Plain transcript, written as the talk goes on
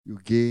you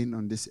gain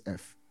on this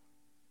earth.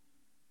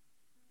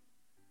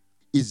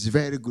 It's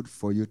very good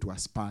for you to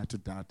aspire to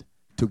that,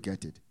 to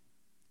get it.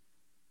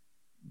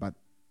 But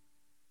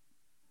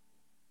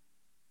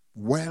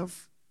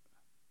wealth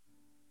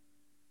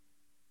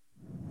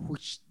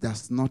which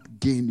does not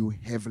gain you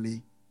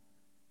heavily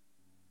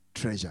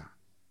treasure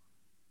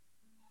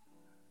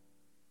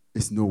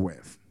is no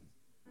wealth.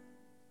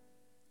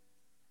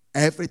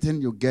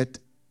 Everything you get,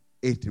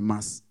 it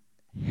must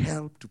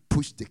help to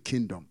push the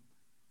kingdom.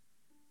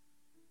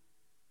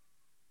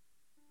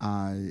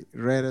 I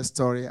read a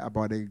story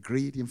about a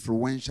great,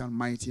 influential,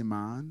 mighty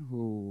man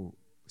who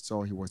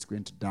saw he was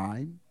going to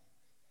die.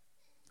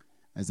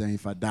 I said,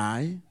 if I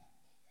die,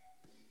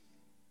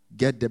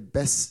 get the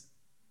best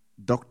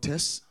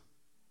doctors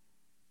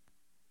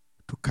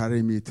to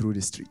carry me through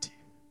the street.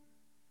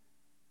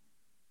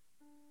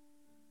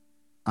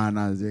 And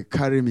as they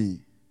carry me,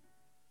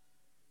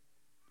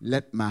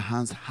 let my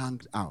hands hang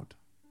out.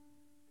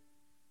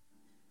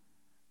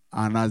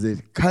 And as they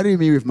carry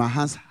me with my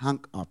hands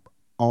hung up,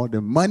 all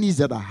the monies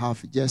that I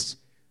have, just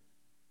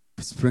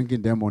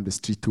sprinkling them on the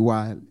street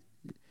while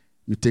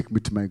you take me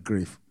to my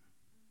grave.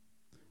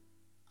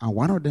 And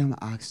one of them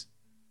asked,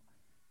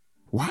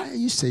 why are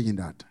you saying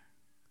that?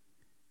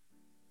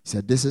 He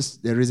said, this is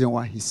the reason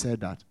why he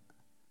said that.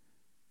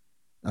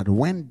 That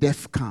when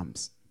death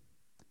comes,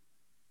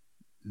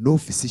 no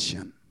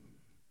physician,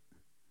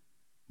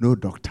 no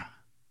doctor.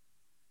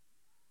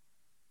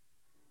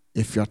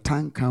 If your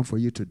time comes for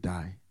you to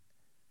die,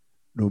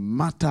 no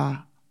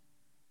matter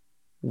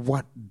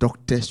what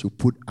doctors you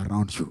put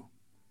around you,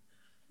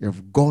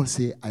 if God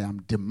say, I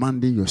am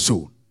demanding your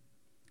soul,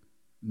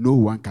 no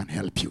one can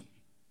help you.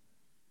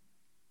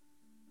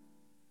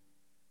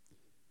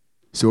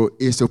 So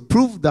it's a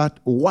proof that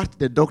what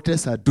the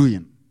doctors are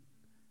doing,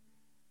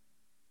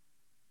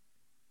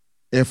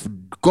 if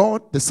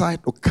God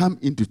decides to come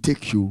in to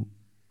take you,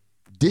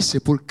 these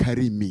people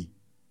carry me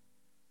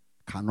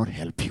cannot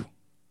help you.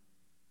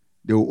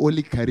 They will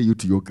only carry you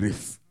to your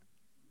grave.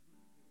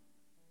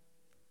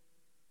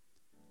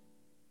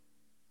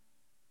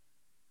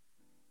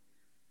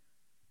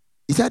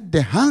 He said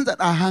the hands that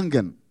are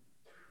hanging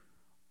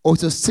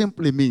also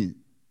simply mean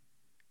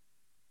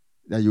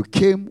that you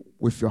came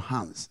with your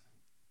hands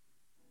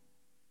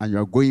and you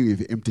are going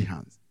with empty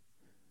hands.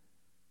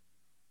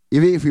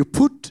 Even if you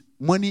put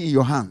money in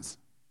your hands,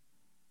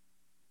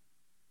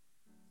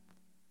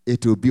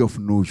 it will be of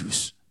no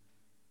use.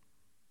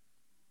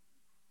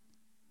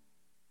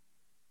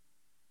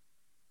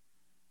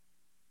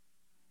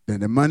 Then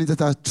the money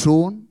that are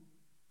thrown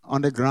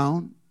on the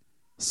ground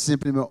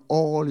simply mean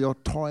all your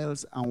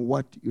toils and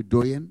what you're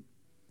doing,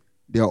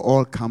 they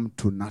all come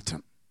to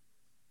nothing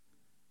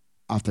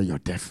after your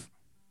death.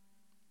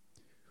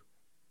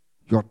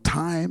 Your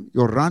time,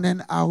 you're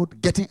running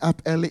out, getting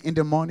up early in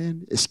the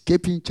morning,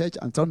 escaping church,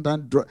 and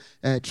sometimes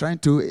trying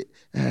to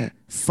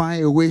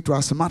find a way to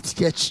a smart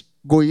church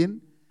going,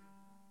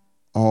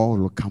 all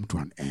will come to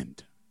an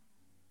end.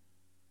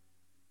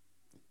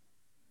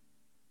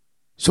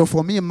 So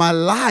for me, my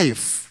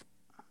life,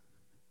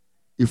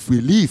 if we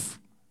live,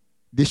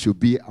 this should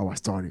be our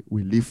story.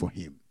 We live for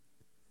him.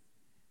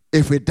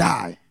 If we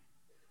die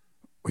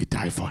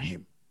for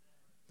him.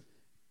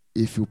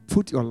 If you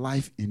put your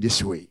life in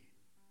this way,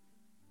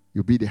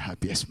 you'll be the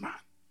happiest man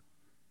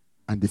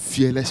and the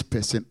fearless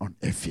person on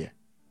earth here.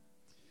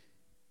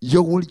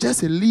 You will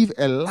just live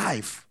a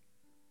life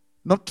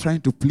not trying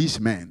to please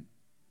men,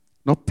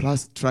 not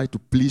try to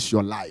please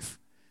your life,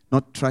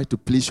 not try to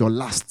please your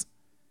lust,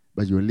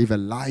 but you will live a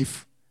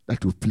life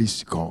that will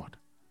please God.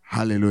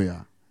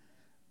 Hallelujah.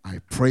 I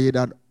pray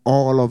that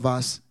all of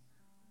us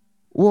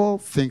will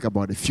think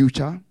about the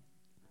future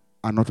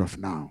and not of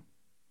now.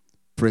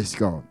 Praise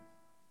God.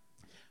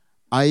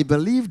 I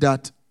believe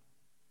that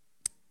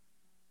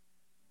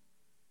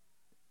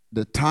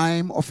the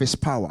time of his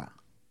power,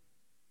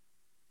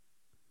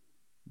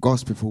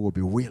 God's people will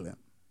be willing.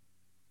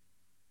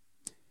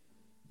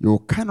 You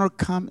cannot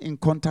come in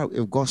contact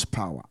with God's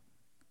power.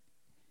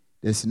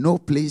 There's no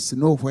place,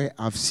 nowhere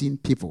I've seen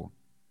people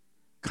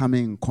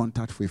coming in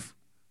contact with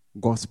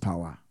God's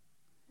power.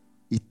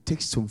 It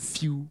takes some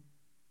few,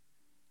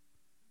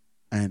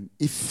 and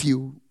if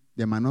few,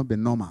 they might not be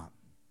normal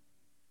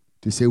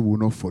to say we will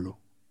not follow.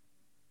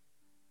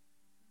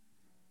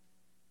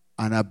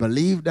 And I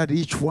believe that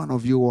each one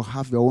of you will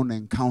have your own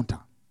encounter.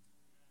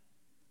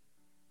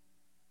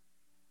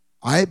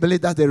 I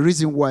believe that's the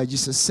reason why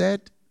Jesus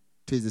said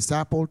to his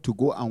disciples to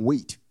go and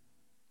wait.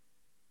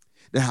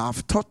 They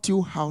have taught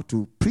you how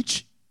to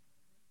preach.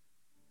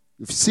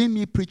 You've seen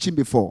me preaching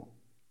before.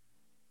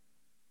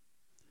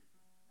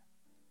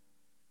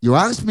 You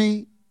asked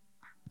me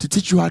to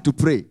teach you how to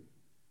pray,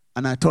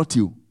 and I taught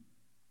you.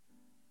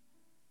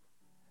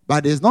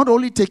 But it's not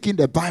only taking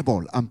the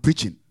Bible and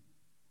preaching,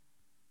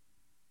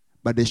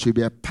 but there should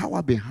be a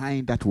power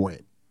behind that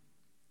word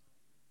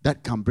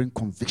that can bring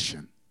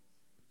conviction.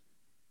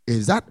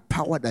 Is that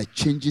power that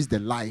changes the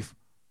life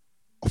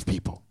of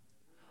people?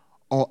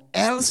 Or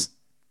else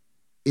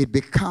it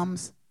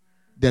becomes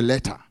the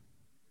letter.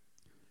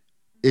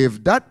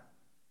 If that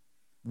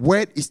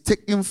word is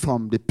taken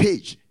from the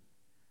page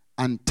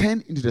and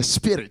turned into the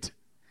spirit,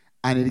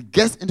 and it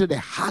gets into the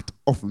heart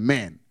of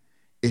men,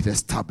 it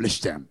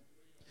establishes them.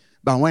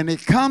 But when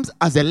it comes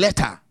as a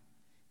letter,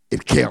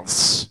 it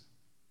kills.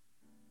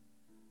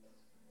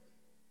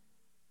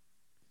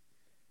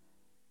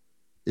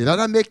 It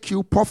doesn't make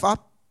you puff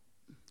up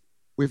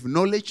with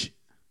knowledge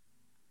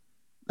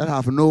that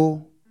have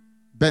no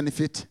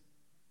benefit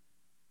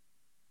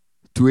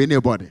to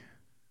anybody.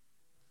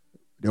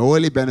 The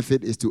only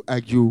benefit is to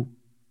argue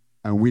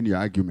and win your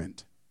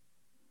argument.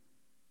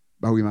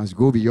 But we must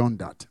go beyond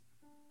that.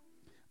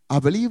 I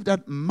believe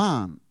that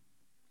man,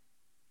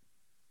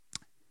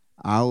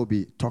 I'll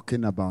be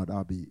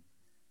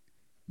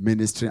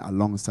ministering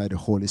alongside the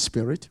Holy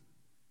Spirit.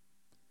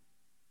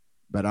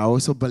 But I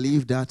also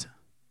believe that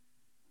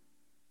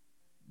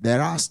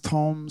there are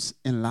storms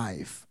in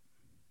life.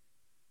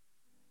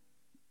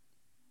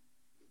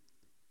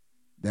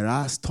 There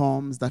are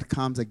storms that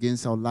comes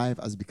against our life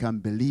as become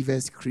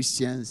believers,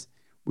 Christians.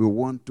 We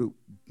want to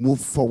move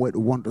forward.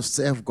 We want to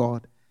serve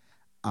God.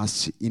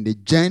 As in the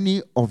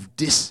journey of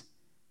this,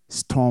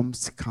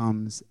 storms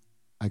comes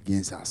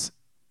against us.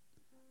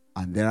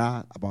 And there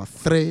are about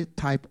 3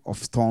 types of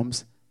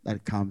storms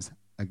that comes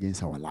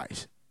against our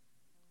lives.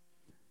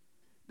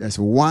 There's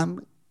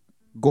one,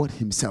 God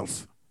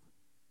himself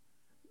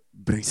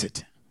brings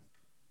it.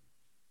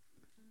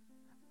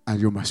 And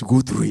you must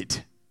go through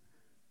it.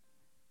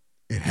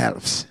 It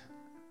helps.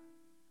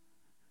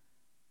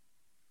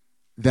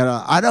 There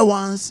are other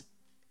ones,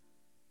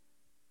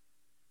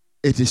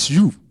 it is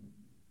you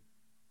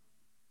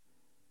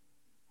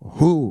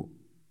who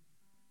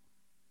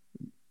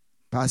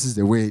passes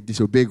the way,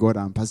 disobey God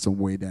and passes some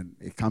way, then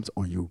it comes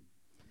on you.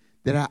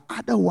 There are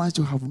other ones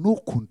you have no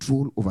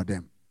control over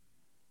them.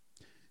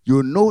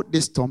 You know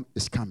this storm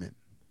is coming,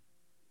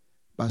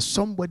 but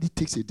somebody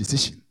takes a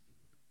decision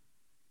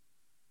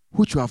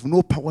which you have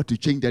no power to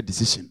change that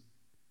decision.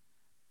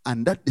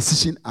 And that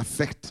decision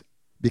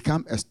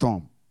become a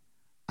storm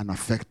and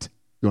affect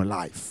your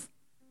life.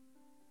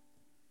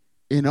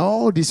 In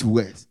all these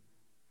ways,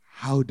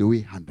 how do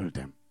we handle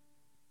them?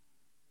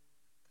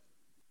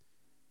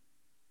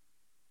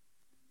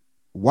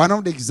 One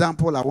of the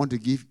examples I want to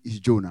give is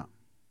Jonah.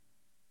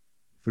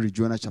 For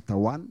Jonah chapter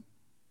 1.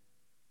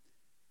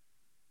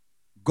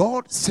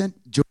 God sent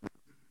Jonah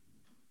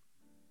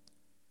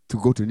to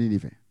go to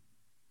Nineveh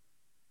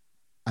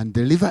and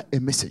deliver a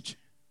message.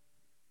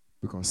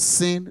 Because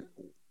sin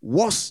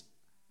was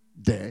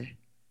there,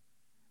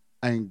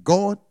 and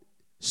God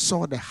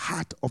saw the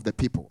heart of the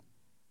people.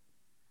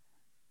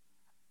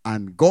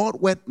 And God's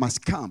word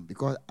must come,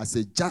 because as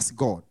a just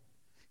God,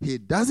 he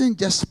doesn't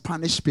just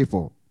punish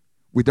people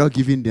without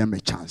giving them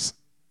a chance.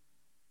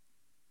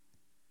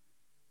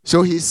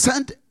 So he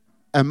sent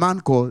a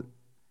man called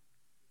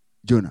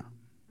Jonah.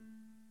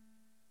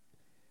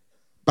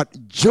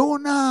 But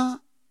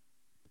Jonah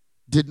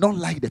did not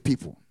like the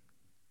people.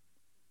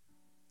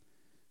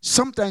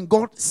 Sometimes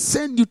God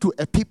sends you to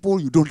a people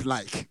you don't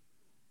like.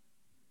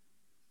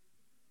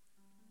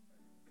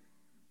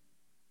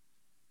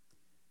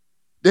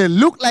 They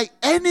look like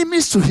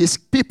enemies to his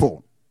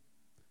people.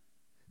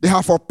 They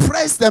have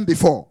oppressed them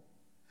before.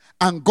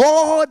 And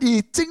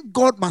he thinks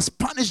God must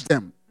punish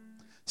them.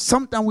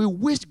 Sometimes we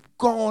wish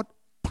God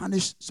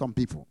punished some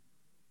people.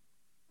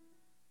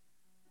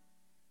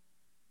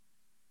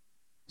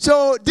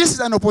 So this is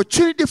an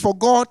opportunity for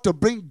God to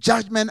bring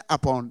judgment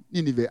upon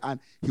Nineveh.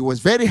 And he was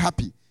very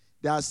happy.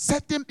 There are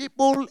certain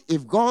people,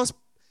 if God's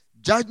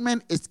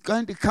judgment is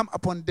going to come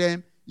upon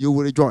them, you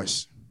will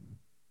rejoice.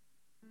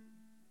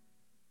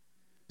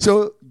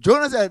 So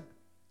Jonah said,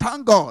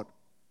 thank God.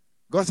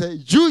 God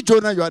said, you,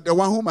 Jonah, you are the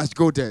one who must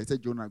go there. He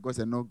said, Jonah. God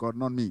said, no, God,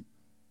 not me.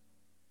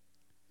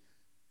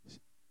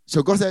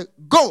 So God said,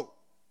 go.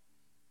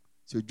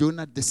 So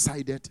Jonah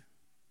decided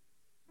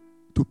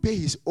to pay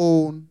his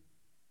own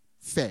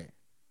fare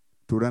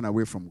to run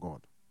away from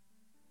God.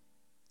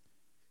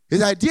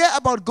 His idea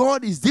about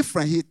God is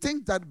different. He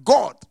thinks that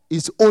God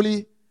is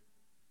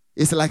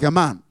like a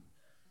man.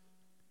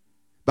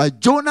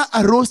 But Jonah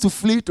arose to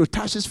flee to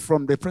Tarshish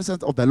from the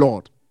presence of the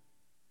Lord.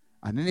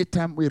 And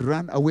anytime we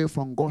run away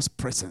from God's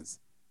presence,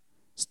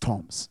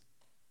 storms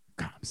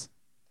comes.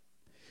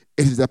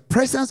 It is the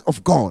presence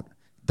of God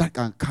that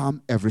can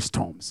calm every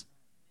storms.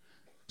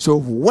 So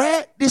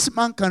where this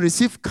man can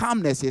receive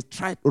calmness, he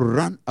tried to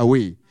run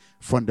away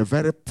from the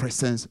very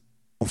presence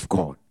of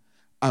God.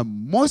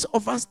 And most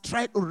of us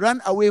try to run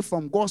away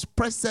from God's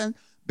presence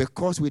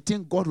because we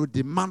think God will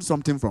demand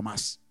something from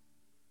us.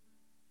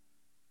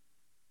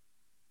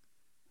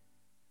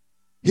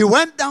 He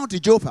went down to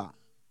Joppa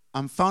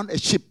and found a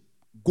ship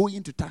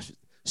going to Tarshish.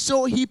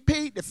 So he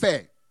paid the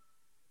fare.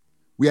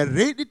 We are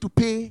ready to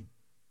pay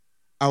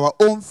our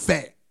own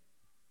fare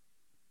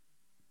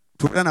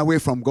to run away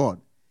from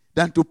God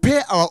than to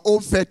pay our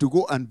own fare to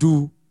go and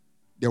do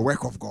the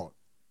work of God.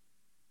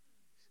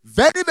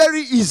 Very,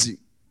 very easy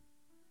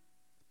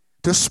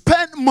to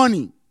spend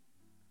money,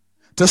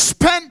 to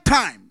spend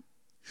time,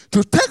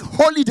 to take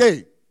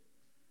holiday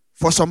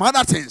for some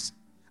other things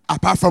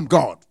apart from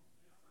God.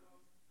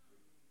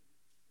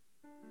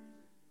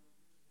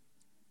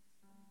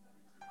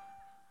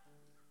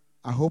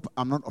 I hope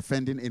I'm not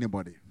offending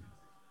anybody.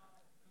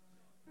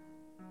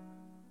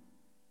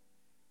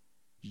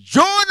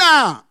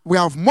 Jonah, we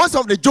have most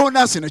of the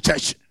Jonahs in the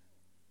church.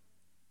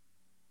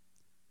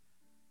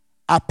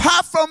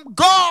 Apart from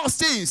God's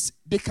things,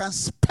 they can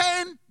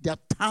spend their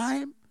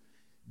time,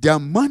 their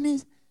money,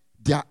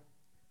 their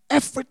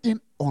everything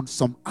on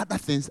some other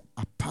things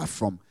apart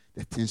from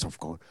the things of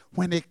God.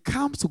 When it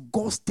comes to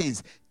God's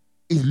things,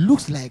 it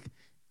looks like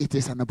it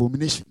is an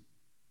abomination.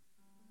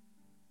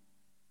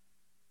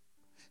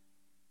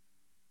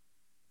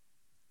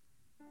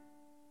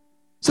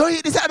 So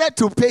he decided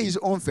to pay his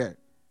own fare,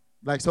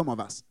 like some of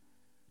us,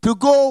 to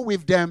go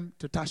with them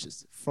to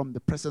Tarshish from the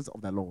presence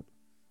of the Lord.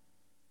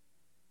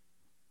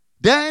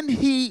 Then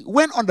he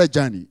went on the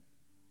journey.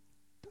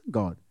 Thank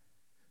God.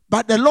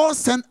 But the Lord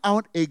sent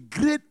out a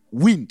great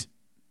wind.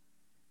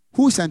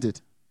 Who sent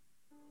it?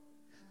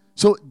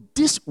 So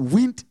this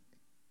wind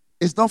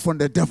is not from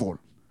the devil.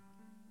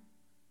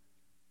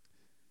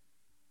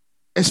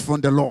 It's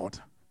from the Lord.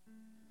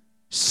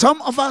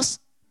 Some of us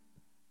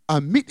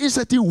are meeting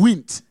certain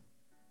wind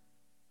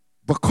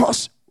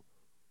because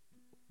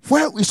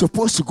where we're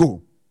supposed to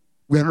go,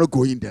 we are not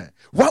going there.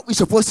 What we're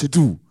supposed to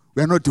do,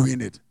 we are not doing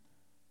it.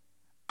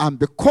 And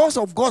because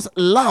of God's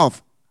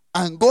love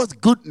and God's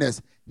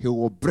goodness, He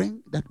will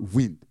bring that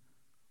wind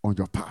on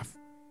your path.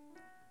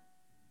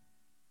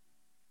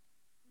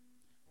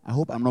 I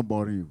hope I'm not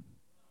boring you.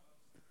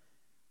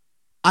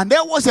 And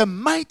there was a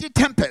mighty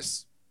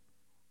tempest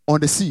on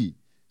the sea,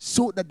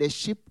 so that the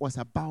ship was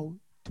about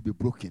to be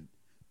broken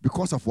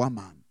because of one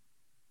man.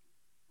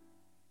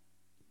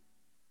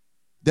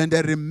 Then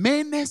the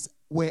remainers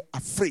were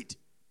afraid.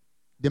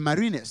 The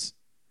mariners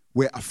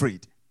were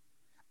afraid.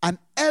 And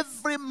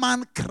every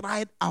man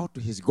cried out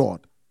to his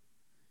God.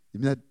 You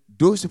mean that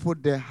those people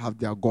there have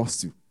their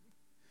gods too.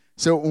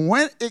 So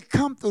when it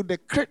comes to the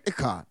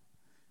critical,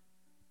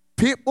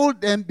 people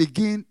then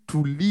begin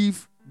to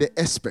leave the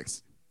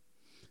aspects.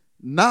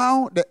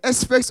 Now the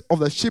aspects of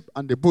the ship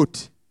and the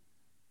boat,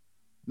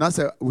 now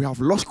say we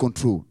have lost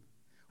control.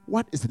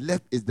 What is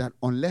left is that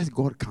unless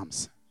God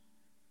comes.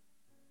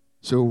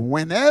 So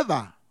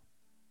whenever,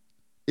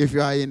 if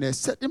you are in a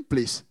certain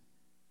place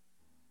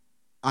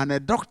and a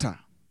doctor,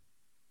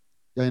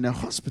 you're in a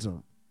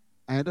hospital,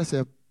 and you just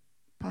say,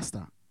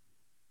 Pastor,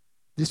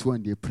 this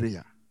one day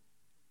prayer,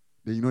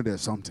 then you know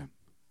there's something.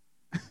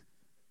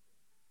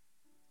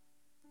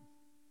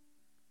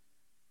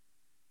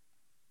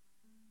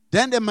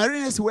 Then the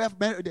mariners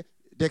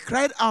they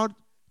cried out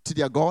to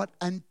their God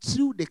and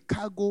threw the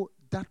cargo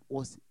that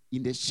was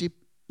in the ship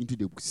into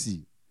the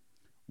sea.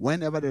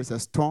 Whenever there's a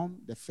storm,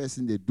 the first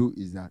thing they do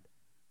is that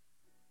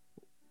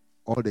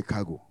all the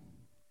cargo,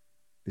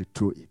 they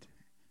throw it,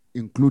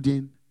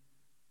 including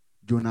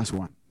Jonah's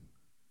one.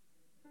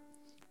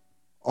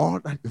 All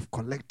that you've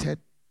collected,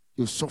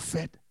 you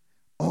suffered,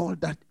 all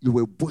that you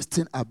were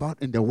boasting about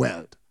in the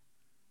world,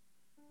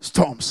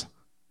 storms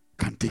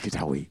can take it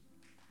away.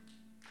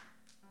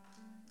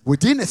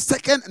 Within a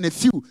second and a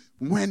few,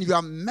 when you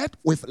are met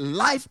with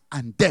life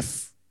and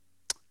death,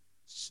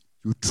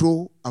 you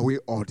throw away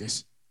all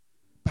this.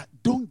 But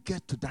don't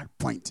get to that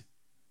point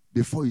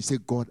before you say,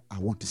 God, I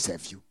want to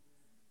serve you.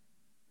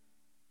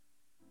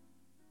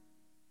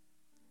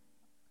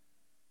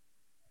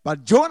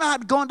 But Jonah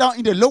had gone down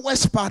in the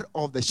lowest part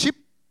of the ship,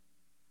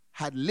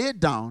 had laid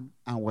down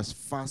and was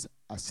fast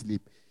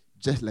asleep,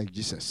 just like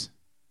Jesus.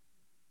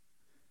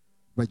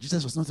 But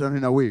Jesus was not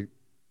running away.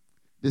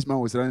 This man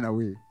was running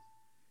away.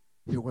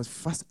 He was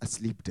fast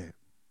asleep there.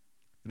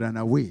 Ran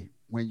away.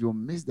 When you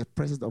miss the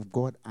presence of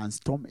God and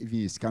storm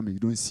even is coming, you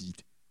don't see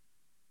it.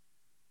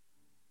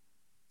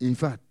 In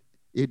fact,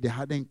 if they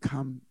hadn't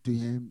come to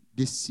him,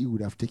 this sea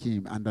would have taken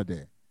him under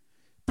there.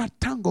 But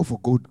thank God for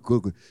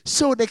God.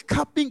 So the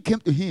captain came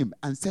to him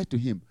and said to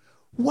him,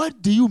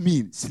 what do you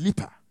mean,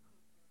 sleeper?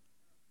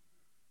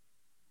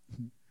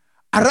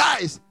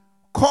 Arise,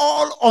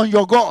 call on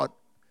your God.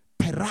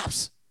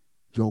 Perhaps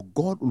your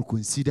God will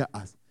consider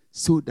us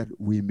so that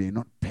we may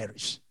not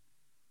perish.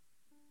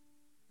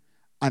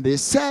 And they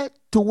said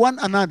to one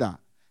another,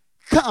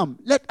 come,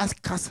 let us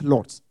cast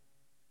lots,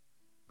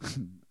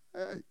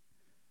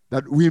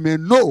 that we may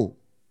know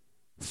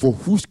for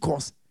whose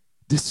cause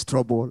this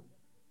trouble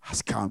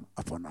has come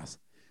upon us.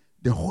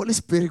 The Holy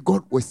Spirit,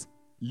 God was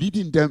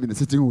leading them in a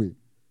certain way.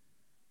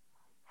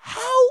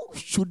 How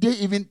should they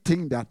even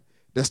think that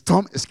the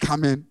storm is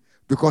coming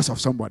because of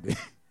somebody?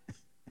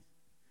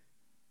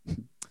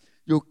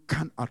 You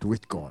can't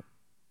outwit God.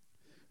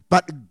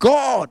 But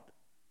God,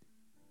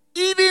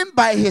 even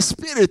by His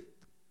Spirit,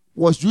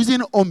 was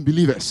using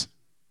unbelievers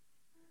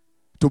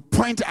to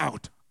point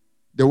out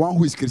the one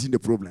who is creating the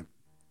problem.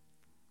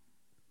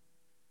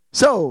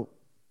 So,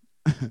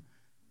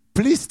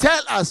 please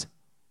tell us,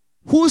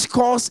 whose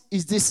cause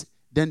is this?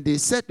 Then they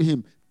said to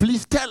him,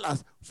 please tell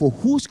us, for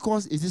whose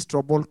cause is this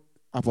trouble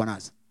upon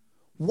us?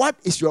 What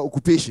is your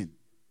occupation?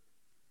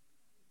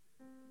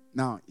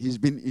 Now, he's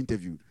been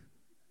interviewed.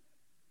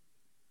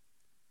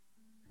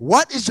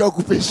 What is your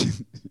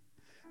occupation?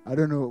 I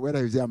don't know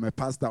whether you say I'm a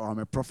pastor or I'm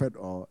a prophet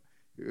or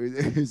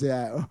He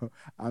said, oh,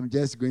 I'm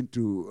just going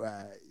to,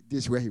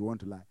 this is where he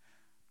want to lie.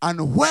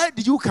 And where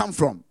did you come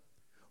from?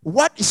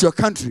 What is your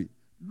country?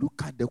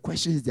 Look at the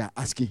questions they are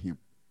asking him.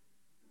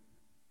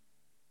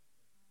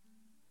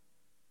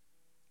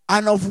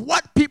 And of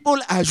what people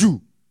are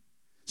you?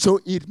 So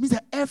it means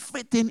that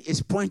everything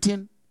is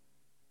pointing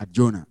at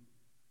Jonah.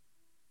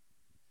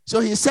 So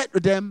he said to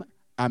them,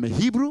 I'm a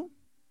Hebrew,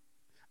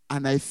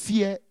 and I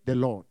fear the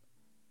Lord,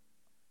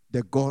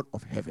 the God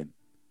of heaven.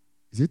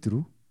 Is it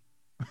true?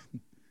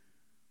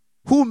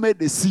 Who made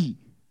the sea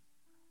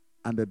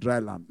and the dry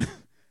land?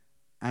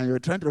 And you're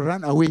trying to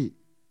run away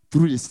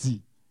through the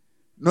sea,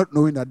 not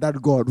knowing that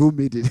that God who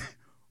made it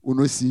will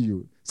not see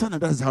you. So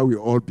that's how we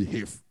all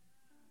behave.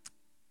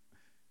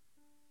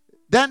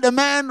 Then the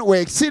men were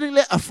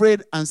exceedingly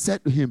afraid and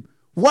said to him,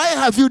 why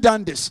have you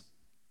done this?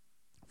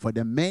 For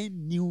the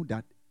men knew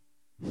that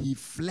he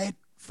fled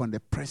from the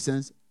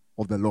presence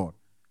of the Lord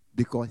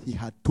because he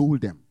had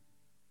told them.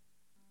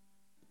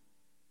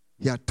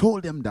 He had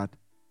told them that,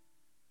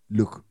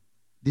 look,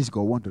 this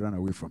God wants to run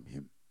away from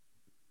him.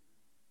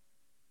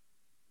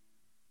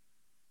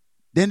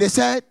 Then they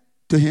said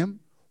to him,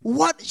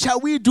 what shall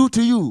we do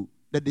to you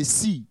that the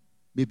sea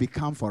may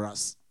become for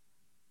us?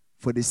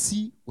 For the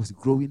sea was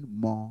growing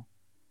more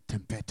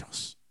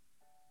tempestuous.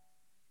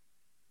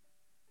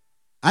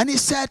 And he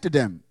said to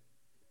them,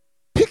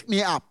 pick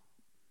me up,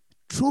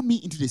 throw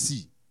me into the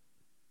sea.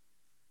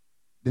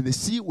 Then the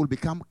sea will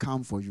become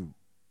calm for you.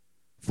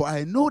 For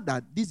I know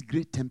that this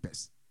great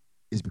tempest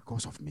is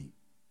because of me.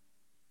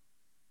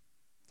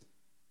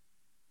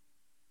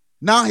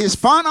 Now he's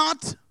found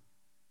out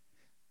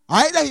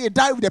either he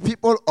died with the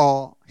people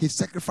or he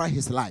sacrificed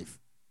his life.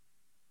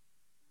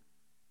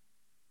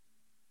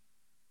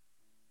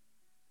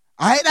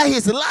 Either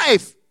his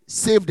life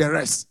saved the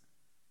rest.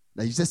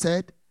 Like Jesus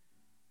said,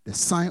 the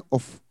sign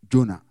of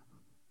Jonah.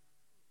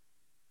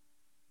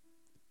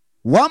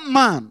 One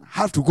man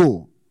had to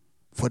go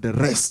for the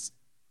rest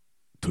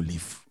to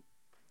live.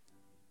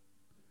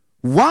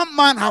 One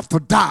man have to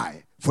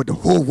die for the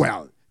whole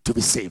world to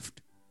be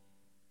saved.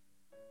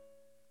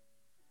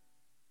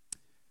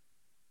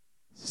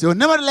 So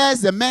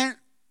nevertheless, the men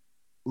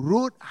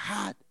rode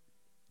hard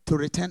to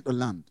return to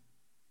land.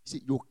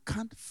 See, you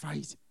can't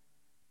fight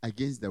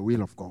against the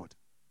will of God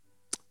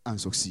and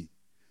succeed.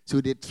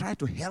 So they tried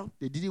to help.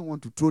 They didn't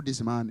want to throw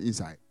this man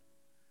inside.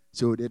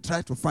 So they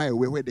tried to find a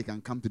way where they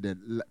can come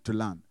to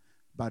land.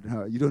 But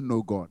you don't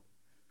know God.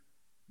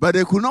 But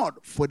they could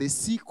not, for the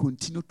sea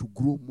continued to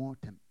grow more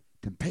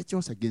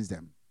tempestuous against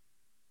them.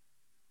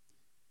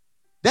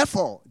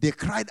 Therefore, they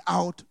cried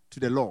out to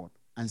the Lord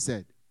and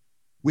said,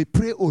 we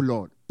pray, O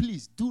Lord,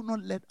 please do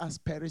not let us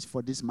perish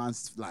for this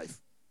man's life.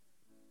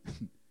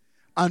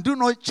 And do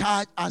not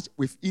charge us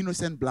with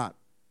innocent blood.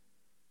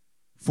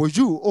 For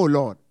you, O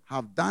Lord,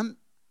 have done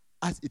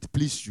as it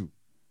pleased you.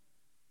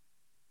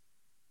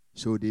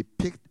 So they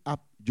picked up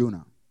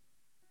Jonah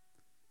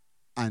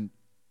and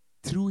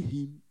threw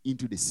him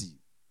into the sea.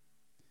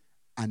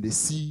 And the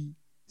sea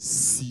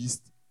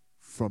ceased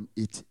from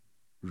its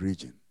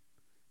raging.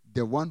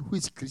 The one who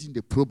is creating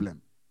the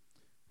problem,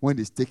 when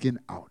it's taken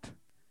out,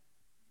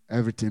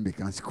 everything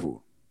becomes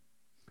cool.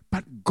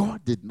 But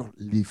God did not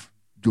leave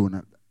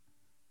Jonah.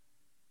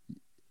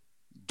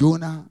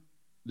 Jonah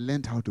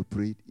learned how to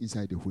pray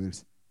inside the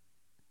whales,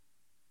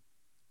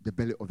 the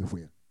belly of the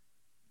whale.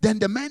 Then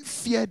the men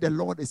feared the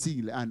Lord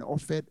exceedingly and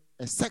offered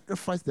a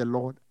sacrifice to the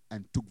Lord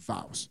and took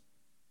vows.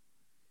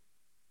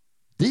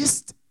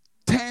 This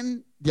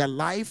turned their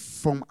life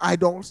from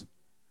idols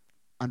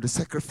and the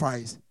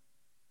sacrifice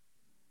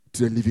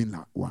to the living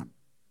one.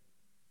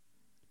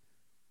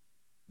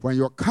 When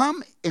you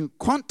come in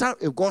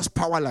contact with God's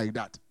power like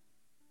that,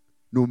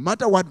 no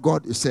matter what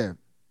God you serve,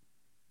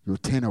 you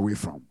turn away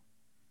from.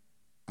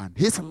 And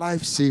his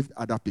life saved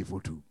other people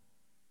too.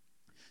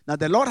 Now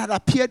the Lord had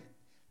appeared.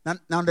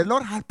 Now the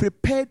Lord had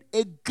prepared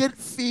a great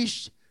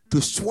fish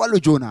to swallow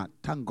Jonah.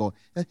 Thank God.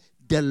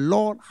 The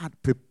Lord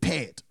had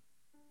prepared.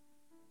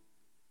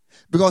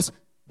 Because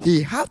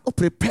he had to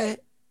prepare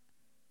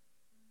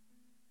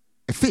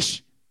a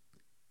fish.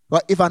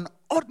 But if an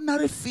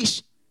ordinary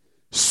fish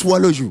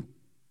swallows you,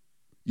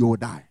 you will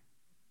die.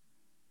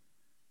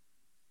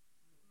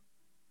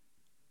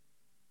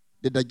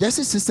 The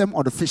digestive system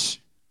of the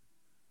fish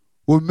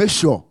will make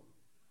sure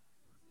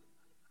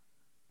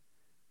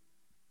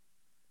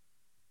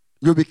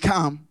you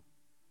become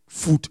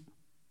food.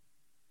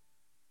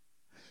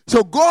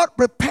 So God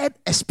prepared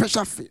a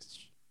special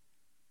fish,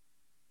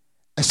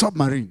 a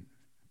submarine,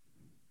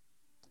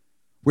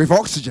 with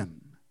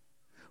oxygen,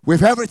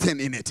 with everything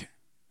in it,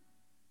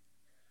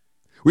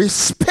 with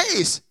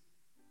space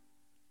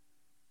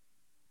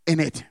in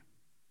it.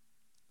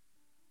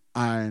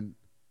 And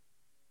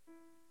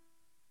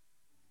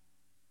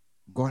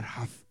God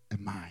has a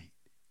mind.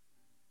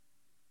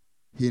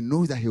 He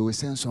knows that he will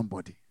send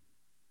somebody.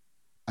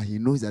 And he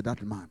knows that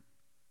that man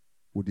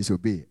will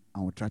disobey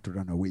and will try to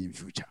run away in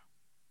future.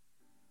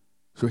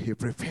 So he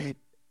prepared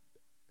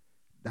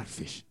that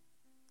fish.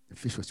 The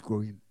fish was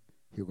growing.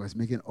 He was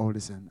making all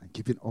this and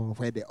keeping all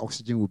where the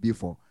oxygen will be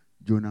for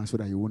Jonah so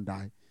that he won't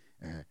die.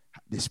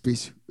 The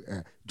space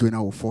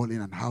Jonah will fall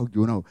in and how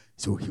Jonah,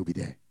 so he'll be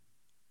there.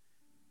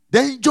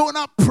 Then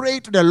Jonah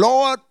prayed to the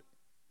Lord,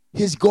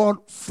 his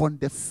God, from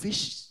the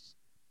fish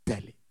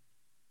belly.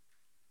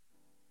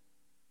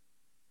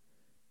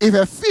 If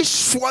a fish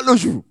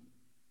swallows you,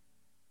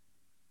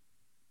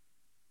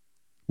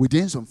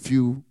 within some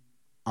few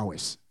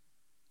hours,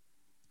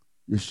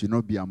 you should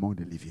not be among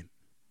the living.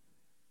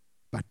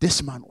 But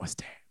this man was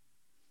there.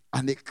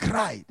 And he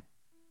cried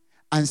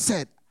and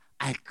said,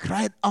 I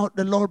cried out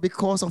the Lord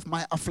because of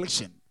my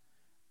affliction.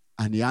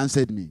 And he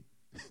answered me,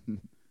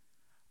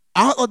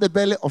 out of the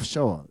belly of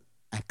Sheol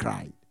I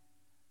cried,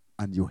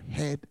 and you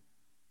heard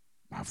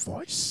my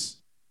voice.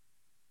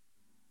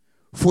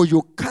 For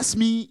you cast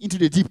me into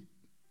the deep,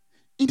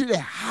 into the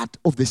heart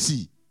of the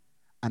sea,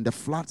 and the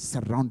flood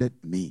surrounded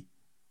me.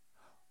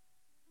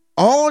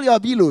 All your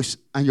billows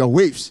and your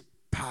waves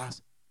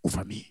passed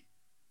over me.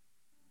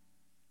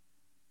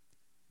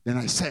 Then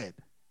I said,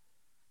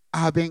 I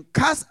have been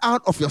cast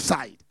out of your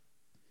sight,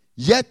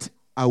 yet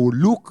I will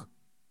look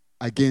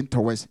again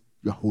towards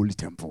your holy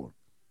temple.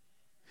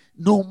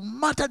 No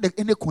matter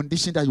any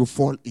condition that you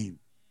fall in,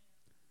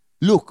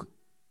 look,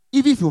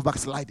 even if you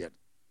backslided,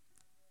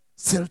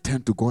 still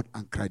turn to God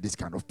and cry this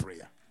kind of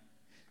prayer.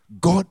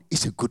 God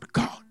is a good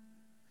God.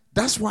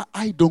 That's why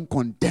I don't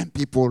condemn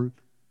people,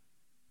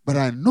 but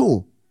I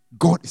know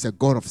God is a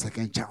God of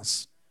second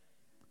chance.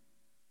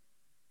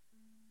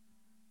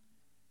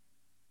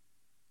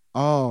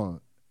 Oh,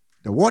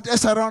 the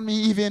waters around me,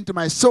 even to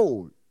my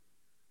soul,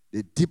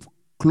 the deep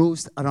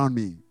closed around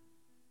me.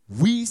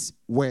 Weeds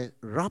were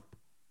wrapped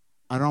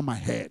around my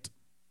head.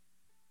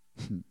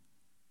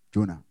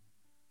 Jonah.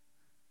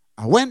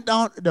 I went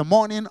down in the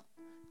morning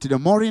to the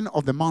mooring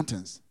of the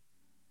mountains.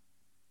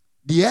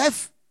 The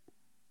earth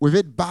with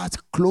its bars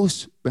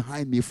close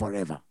behind me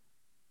forever.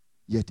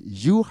 Yet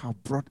you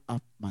have brought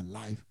up my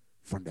life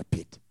from the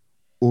pit.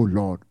 O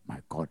Lord, my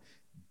God.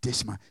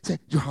 This man said,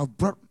 you have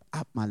brought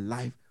up my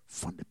life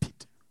from the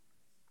pit.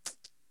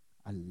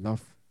 I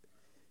love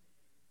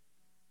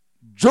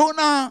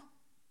Jonah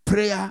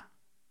prayer,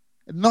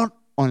 not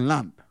on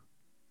land,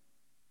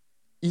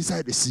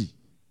 inside the sea.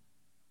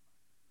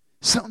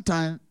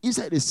 Sometimes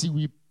inside the sea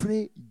we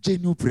pray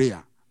genuine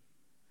prayer.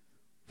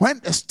 When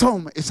the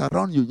storm is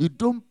around you, you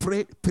don't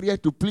pray prayer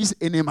to please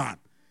any man.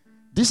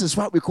 This is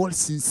what we call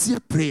sincere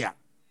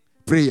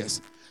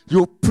prayers.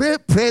 You pray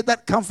prayer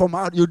that come from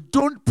out. You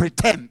don't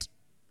pretend.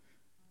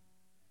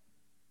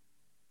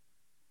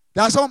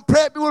 There are some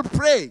people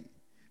pray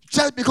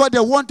just because they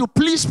want to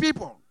please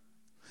people.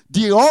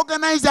 They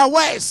organize their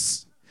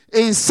words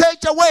in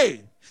such a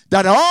way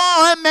that,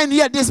 oh, amen,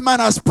 here this man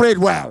has prayed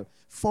well.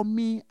 For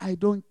me, I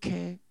don't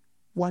care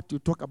what you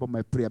talk about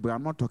my prayer, but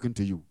I'm not talking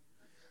to you.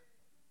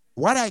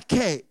 What I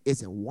care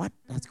is what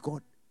does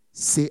God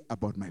say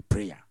about my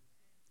prayer.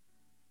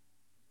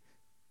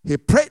 He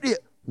prayed it.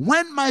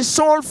 When my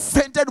soul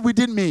fainted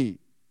within me,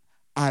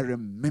 I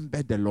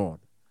remembered the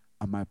Lord,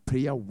 and my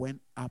prayer went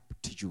up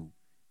to you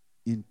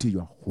into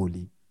your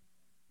holy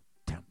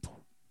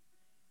temple.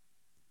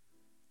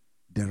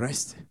 The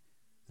rest,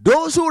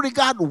 those who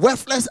regard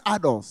worthless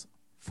idols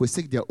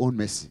forsake their own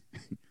mercy.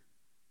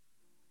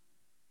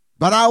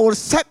 But I will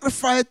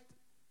sacrifice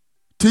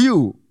to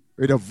you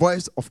with a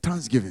voice of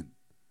thanksgiving.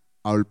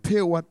 I will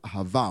pay what I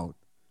have vowed.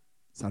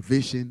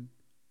 Salvation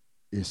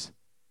is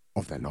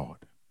of the Lord.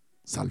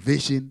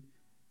 Salvation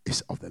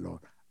is of the Lord.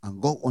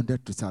 And God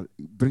wanted to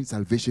bring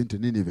salvation to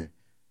Nineveh.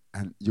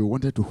 And you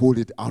wanted to hold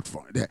it out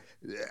for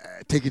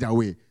take it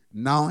away.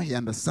 Now he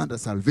understands that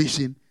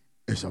salvation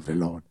is of the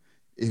Lord.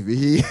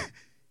 If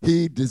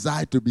he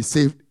desired to be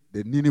saved,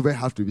 then Nineveh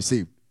has to be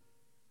saved.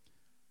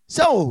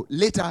 So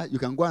later you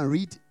can go and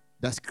read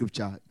that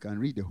scripture. You can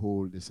read the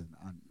whole lesson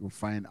and you'll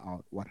find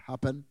out what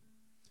happened.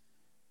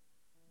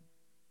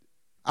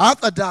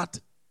 After that,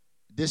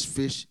 this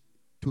fish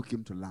took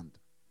him to land.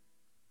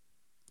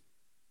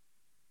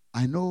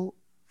 I know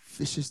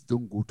fishes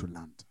don't go to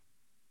land.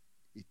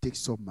 It takes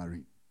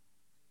submarine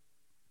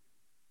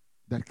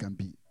that can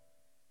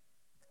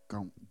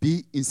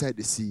be inside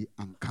the sea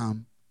and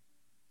come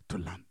to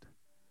land.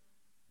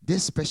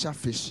 This special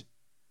fish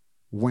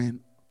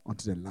went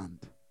onto the land.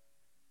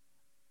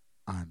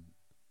 And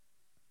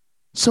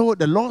so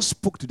the Lord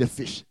spoke to the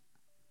fish.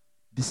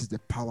 This is the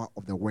power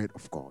of the word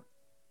of God.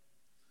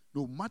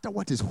 No matter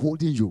what is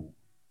holding you,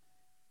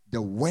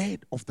 the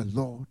word of the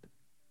Lord,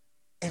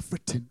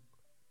 everything,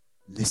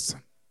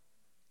 listen.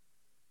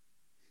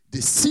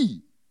 The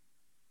sea,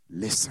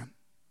 listen.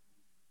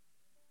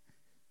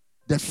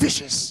 The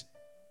fishes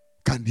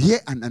can hear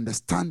and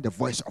understand the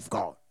voice of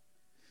God.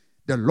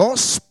 The Lord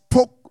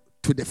spoke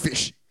to the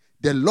fish.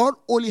 The Lord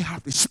only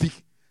has to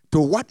speak to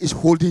what is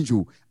holding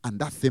you, and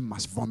that thing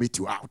must vomit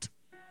you out.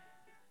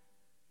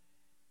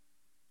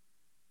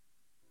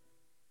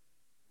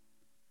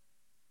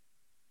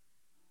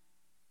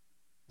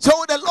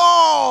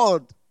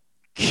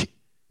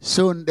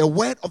 So the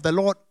word of the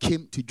Lord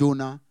came to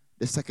Jonah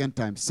the second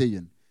time,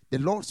 saying, the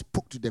Lord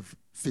spoke to the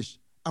fish.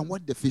 And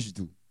what did the fish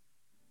do?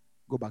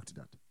 Go back to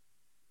that.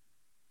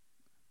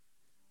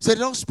 So the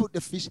Lord spoke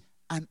the fish,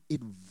 and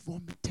it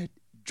vomited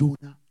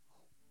Jonah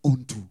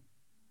onto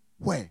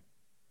where?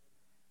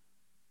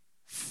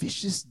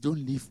 Fishes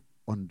don't live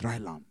on dry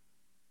land.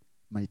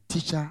 My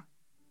teacher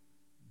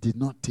did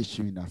not teach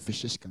me that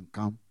fishes can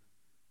come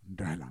on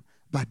dry land.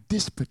 But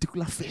this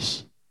particular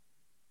fish,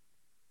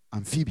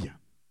 amphibian,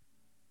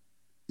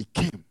 it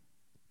came.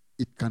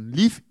 It can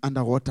live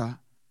underwater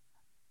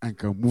and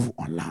can move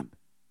on land.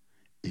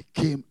 It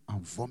came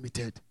and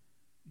vomited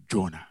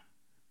Jonah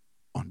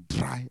on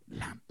dry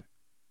land.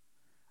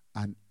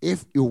 And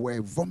if you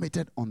were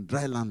vomited on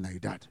dry land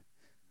like that,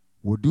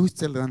 would you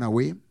still run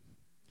away?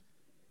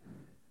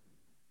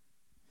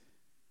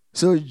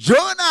 So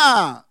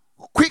Jonah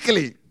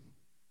quickly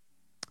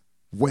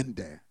went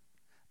there.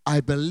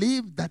 I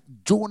believe that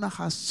Jonah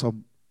has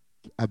some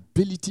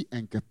ability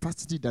and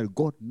capacity that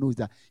God knows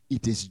that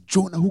it is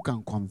Jonah who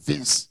can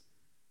convince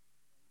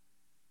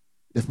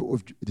the people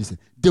of this.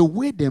 The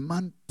way the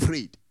man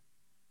prayed,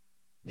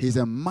 he's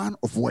a man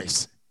of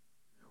words.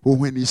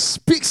 When he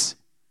speaks,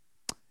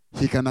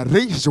 he can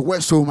arrange his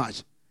words so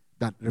much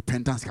that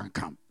repentance can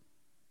come.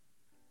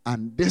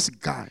 And this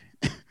guy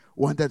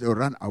wanted to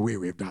run away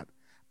with that.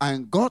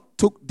 And God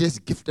took this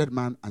gifted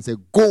man and said,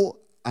 go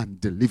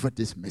and deliver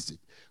this message.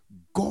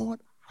 God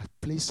has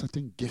placed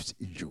certain gifts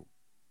in you,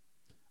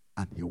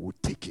 and he will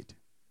take it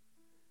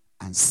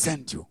and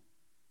send you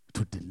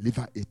to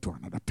deliver it to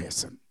another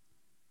person.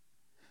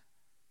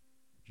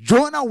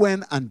 Jonah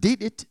went and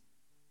did it,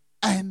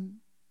 and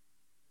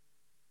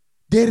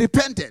they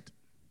repented.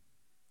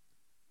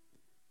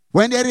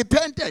 When they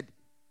repented,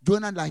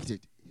 Jonah liked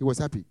it. He was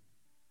happy.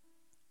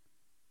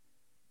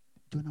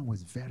 Jonah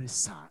was very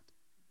sad.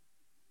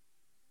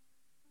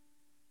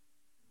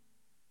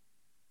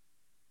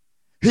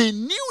 He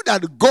knew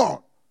that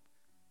God,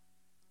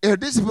 if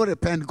these people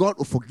repent, God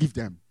will forgive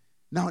them.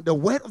 Now, the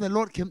word of the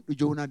Lord came to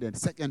Jonah the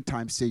second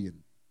time, saying,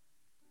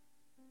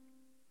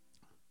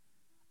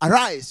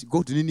 arise,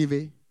 go to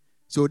Nineveh.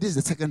 So this is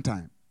the second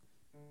time.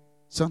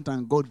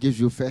 Sometimes God gives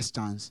you first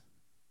chance,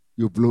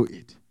 you blow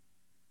it.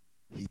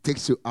 He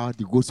takes you out,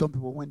 you go. Some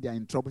people, when they are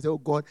in trouble, say, oh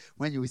God,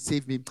 when you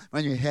save me,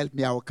 when you help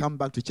me, I will come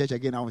back to church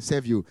again, I will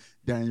serve you.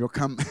 Then you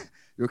come,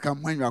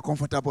 when you are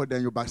comfortable,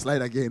 then you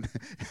backslide again.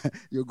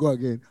 You go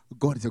again.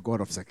 God is a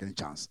God of second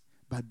chance.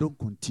 But don't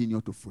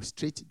continue to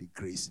frustrate the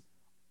grace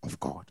of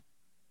God.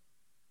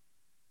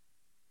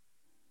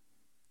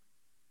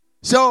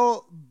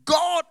 So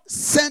God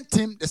sent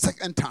him the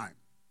second time.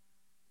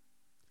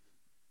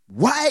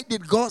 Why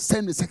did God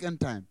send the second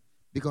time?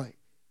 Because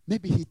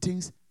maybe he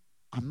thinks,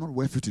 I'm not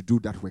worthy to do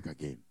that work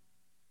again.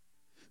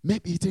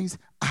 Maybe he thinks,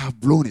 I have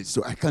blown it,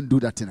 so I can't do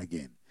that thing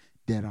again.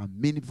 There are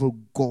many people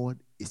God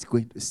is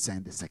going to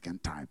send the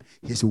second time.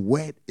 His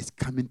word is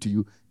coming to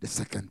you the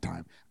second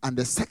time. And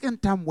the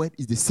second time word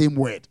is the same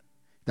word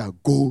that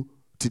go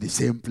to the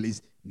same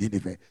place,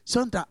 Nineveh.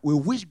 Sometimes we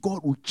wish God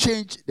would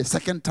change the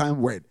second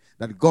time word.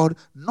 That God,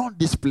 not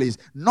this place,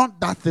 not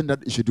that thing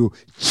that you should do.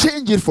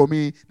 Change it for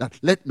me, that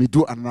let me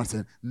do another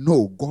thing.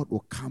 No, God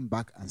will come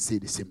back and say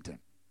the same thing.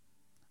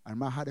 I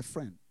remember I had a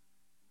friend.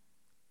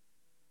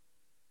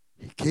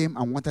 He came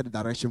and wanted a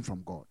direction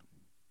from God.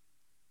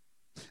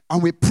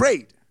 And we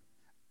prayed.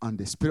 And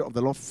the Spirit of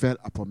the Lord fell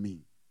upon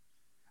me.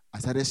 I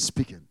started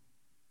speaking.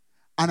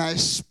 And I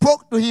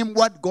spoke to him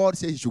what God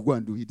said he should go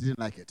and do. He didn't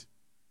like it.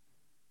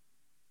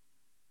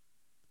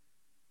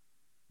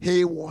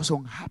 He was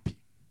unhappy.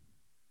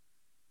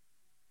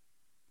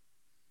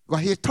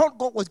 Because he thought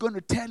God was going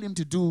to tell him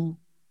to do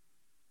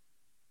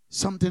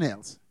something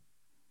else.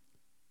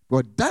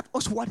 But that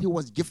was what he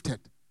was gifted.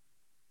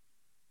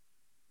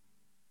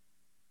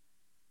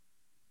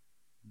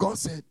 God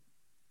said,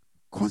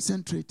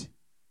 concentrate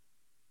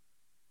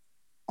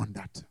on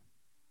that.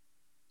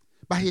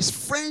 But his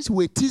friends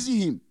were teasing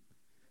him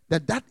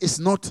that is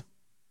not,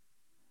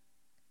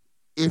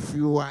 if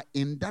you are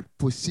in that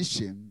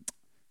position,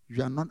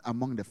 you are not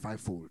among the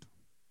fivefold.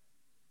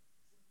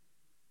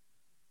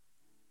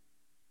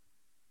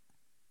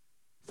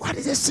 What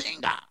is a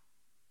singer?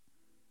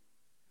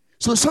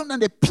 So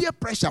sometimes the peer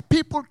pressure,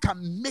 people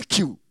can make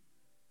you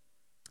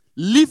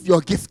leave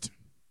your gift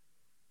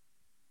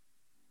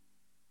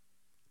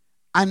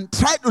and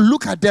try to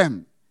look at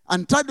them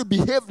and try to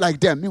behave like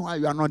them. Meanwhile,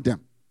 you are not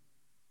them.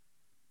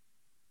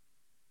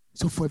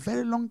 So for a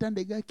very long time,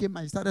 the guy came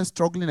and started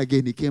struggling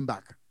again. He came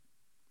back.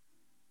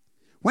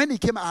 When he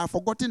came, I have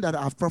forgotten that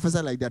I have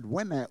prophesied like that.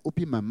 When I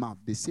open my mouth,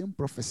 the same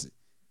prophecy,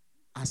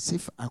 as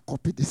if I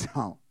copied this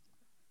out.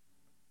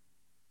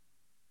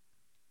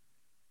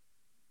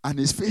 And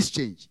his face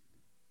changed.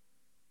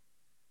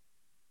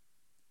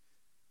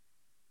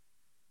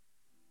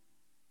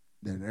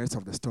 The rest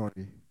of the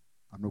story,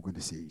 I'm not going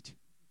to say it.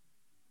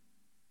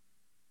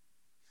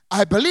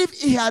 I believe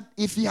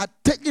if he had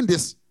taken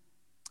this,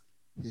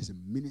 his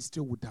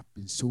ministry would have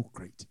been so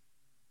great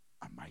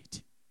and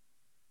mighty.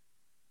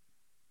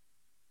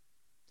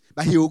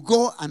 But he will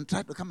go and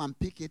try to come and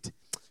pick it,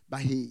 but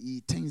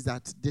he thinks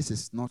that this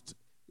is not,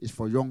 it's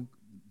for young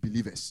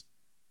believers.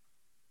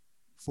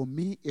 For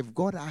me, if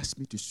God asks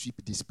me to sweep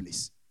this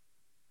place,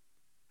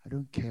 I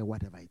don't care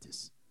whatever it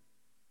is.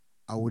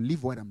 I will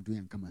leave what I'm doing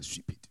and come and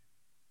sweep it.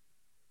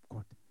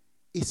 God,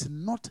 it's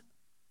not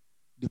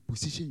the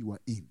position you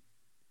are in.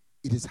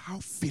 It is how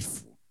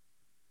faithful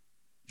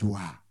you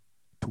are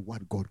to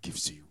what God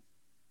gives to you.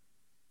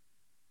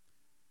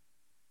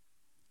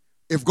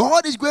 If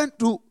God is going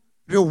to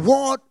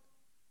reward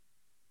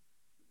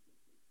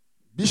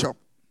Bishop,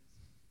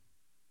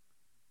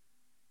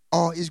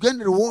 or is going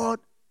to reward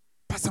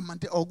Pastor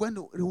Mante, or going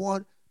to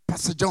reward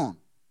Pastor John,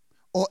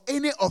 or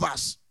any of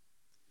us,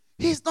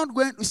 he's not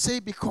going to say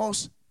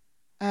because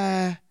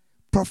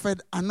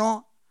Prophet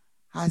Ano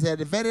has a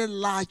very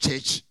large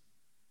church,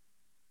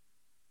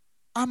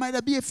 I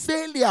might be a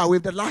failure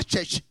with the large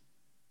church.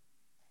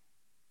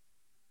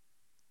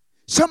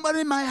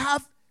 Somebody might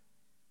have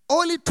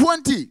only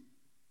 20,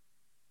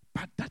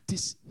 but that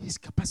is his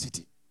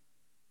capacity.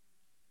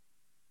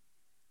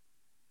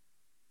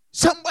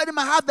 Somebody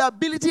might have the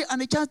ability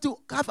and the chance to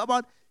have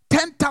about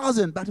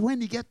 10,000, but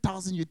when he gets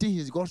 1,000, you think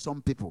he's got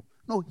some people.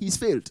 No, he's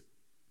failed.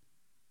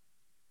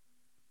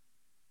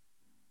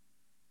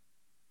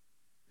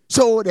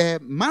 So the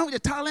man with the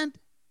talent,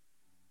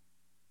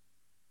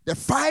 the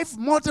 5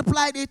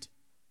 multiplied it,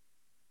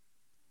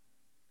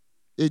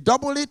 they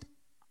doubled it,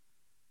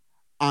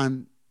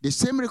 and the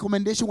same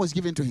recommendation was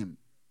given to him.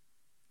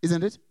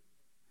 Isn't it?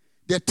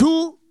 The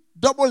 2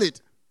 doubled it,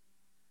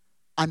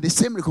 and the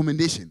same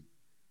recommendation.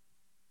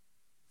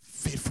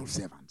 Faithful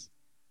servants.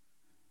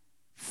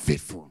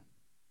 Faithful.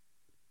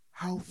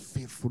 How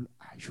faithful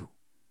are you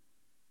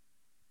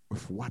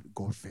with what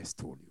God first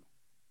told you?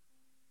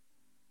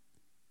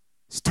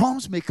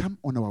 Storms may come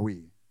on our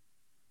way,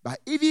 but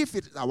even if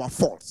it is our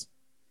fault,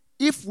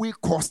 if we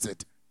caused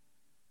it,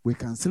 we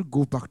can still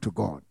go back to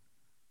God.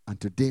 And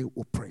today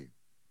we'll pray.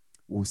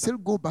 We'll still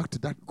go back to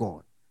that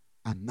God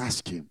and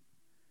ask him.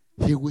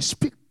 He will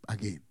speak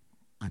again,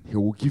 and he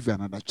will give you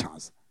another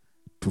chance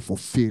to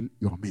fulfill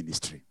your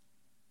ministry.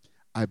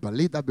 I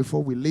believe that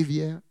before we leave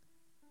here,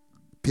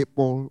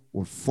 people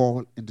will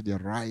fall into the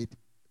right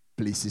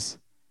places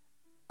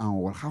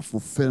and will have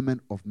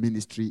fulfillment of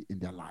ministry in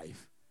their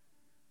life.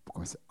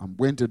 Because I'm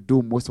going to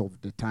do most of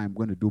the time, I'm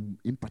going to do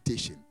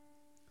impartation.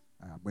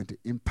 I'm going to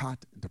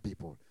impart into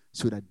people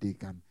so that they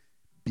can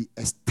be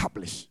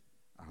established.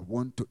 I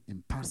want to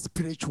impart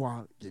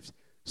spiritual gifts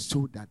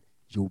so that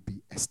you'll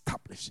be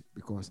established.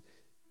 Because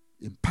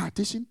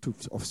impartation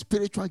of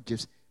spiritual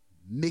gifts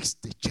makes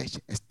the church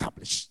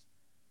established.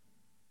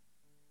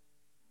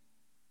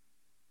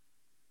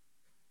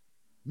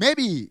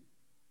 Maybe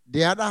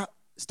the other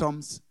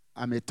storms,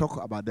 I may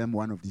talk about them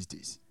one of these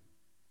days.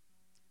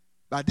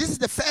 But this is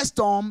the first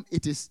storm.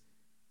 It is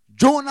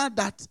Jonah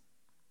that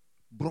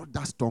brought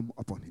that storm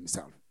upon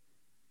himself.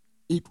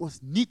 It was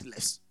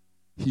needless.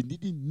 He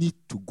didn't need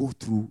to go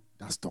through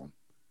that storm.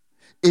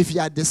 If he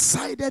had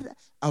decided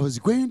I was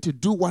going to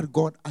do what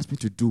God asked me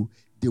to do,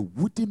 there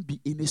wouldn't be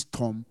any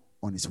storm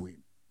on his way.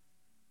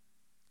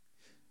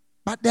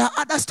 But there are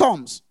other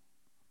storms.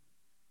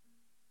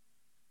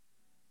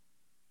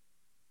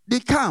 They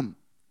come,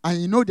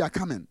 and you know they are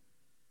coming,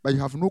 but you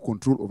have no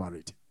control over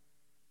it.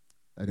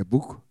 Like the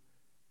book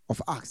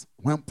of Acts,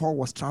 when Paul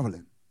was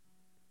traveling,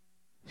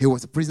 he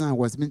was a prisoner,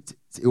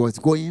 he was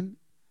going,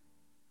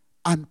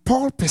 and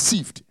Paul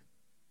perceived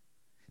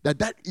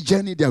that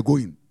journey they are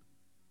going,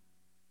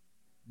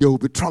 there will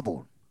be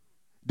trouble,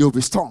 there will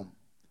be storm.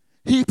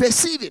 He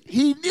perceived it,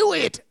 he knew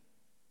it,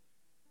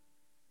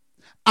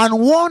 and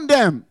warned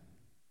them,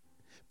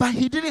 but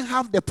he didn't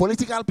have the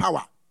political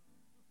power.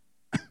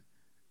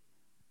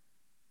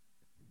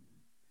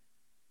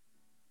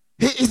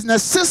 He is in a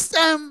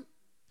system.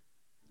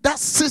 That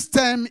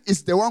system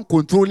is the one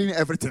controlling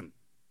everything.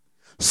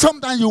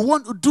 Sometimes you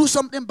want to do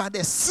something, but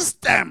the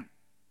system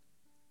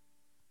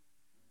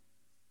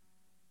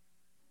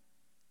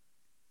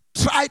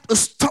try to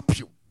stop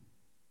you.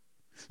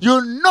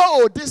 You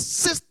know this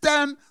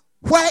system,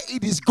 where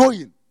it is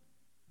going,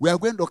 we are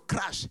going to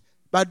crash.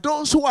 But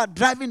those who are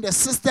driving the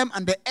system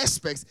and the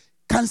experts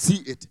can't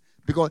see it,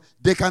 because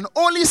they can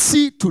only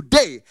see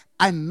today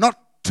and not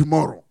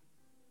tomorrow.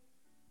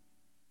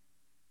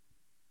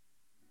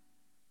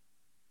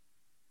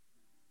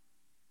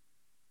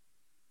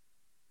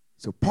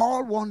 So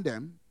Paul warned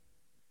them.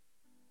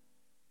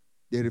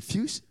 They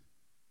refused.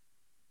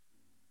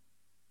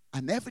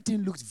 And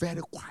everything looked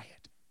very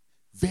quiet,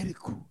 very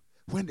cool.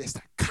 When they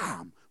started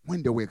calm,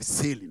 when they were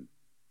sailing.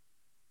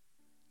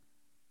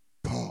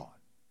 Paul.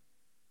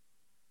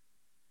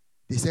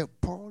 They said,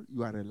 Paul,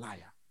 you are a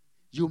liar.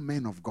 You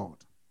men of God.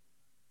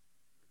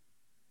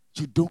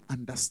 You don't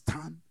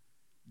understand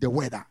the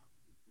weather.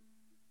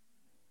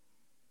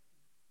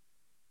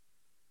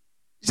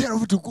 Instead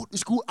of to go to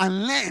school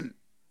and learn,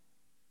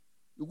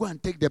 you go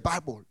and take the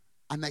Bible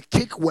and a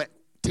cake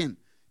thing.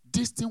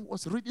 This thing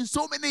was written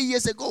so many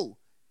years ago.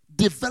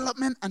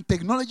 Development and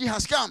technology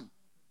has come.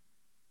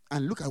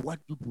 And look at what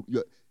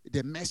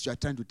the mess you are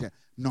trying to tell.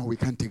 No, we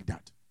can't take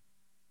that.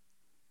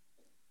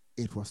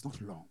 It was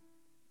not long.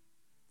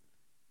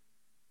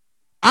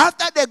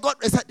 After they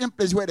got a certain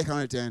place where they can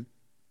return,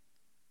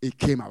 it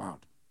came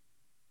about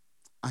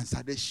and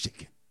started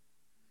shaking.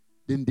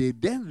 Then they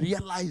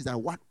realized that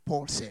what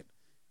Paul said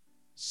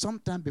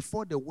sometimes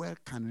before the world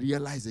can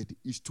realize it,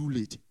 it's too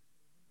late.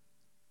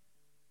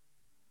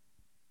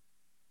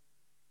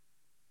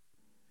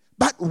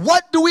 But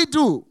what do we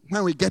do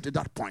when we get to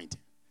that point?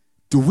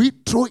 Do we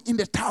throw in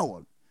the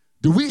towel?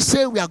 Do we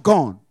say we are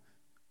gone?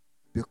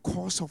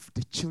 Because of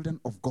the children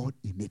of God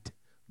in it,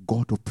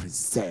 God will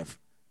preserve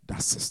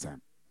that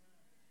system.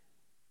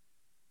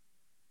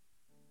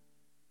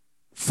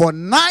 For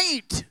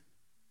night,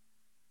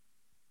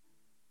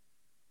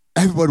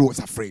 everybody was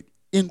afraid,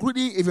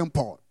 including even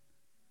Paul.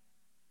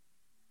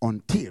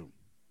 Until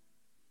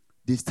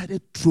they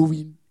started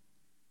throwing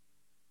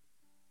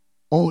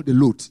all the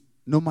load.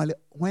 Normally,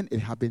 when it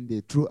happened,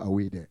 they threw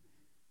away the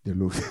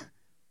load.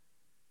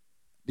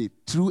 They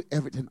threw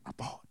everything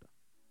about.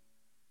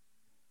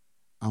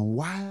 And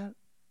while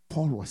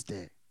Paul was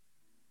there,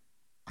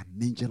 an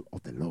angel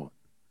of the Lord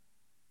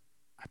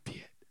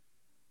appeared.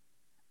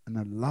 And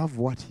I love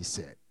what he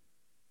said.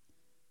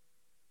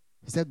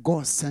 He said,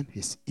 God sent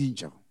his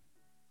angel.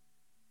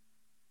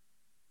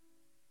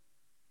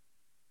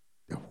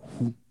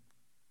 Who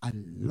I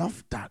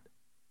love that.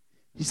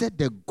 He said,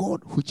 the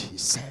God which he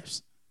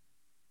serves.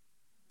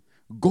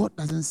 God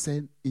doesn't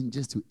send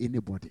angels to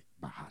anybody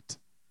by heart.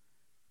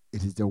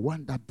 It is the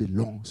one that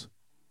belongs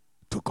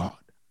to God.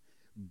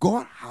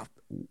 God has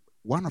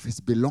one of his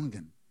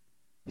belonging,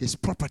 his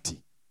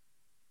property,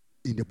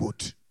 in the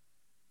boat.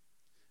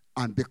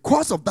 And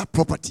because of that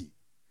property,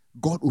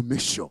 God will make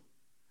sure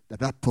that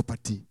that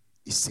property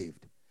is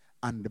saved.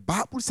 And the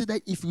Bible says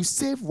that if you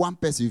save one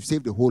person, you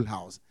save the whole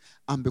house.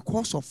 And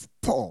because of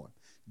Paul,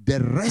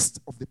 the rest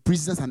of the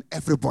prisoners and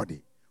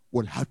everybody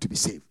will have to be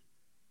saved.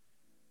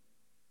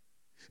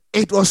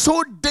 It was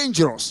so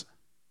dangerous.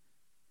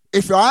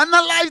 If you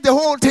analyze the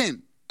whole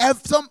thing,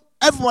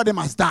 everybody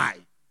must die.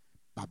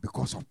 But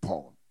because of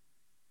Paul,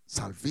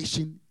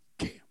 salvation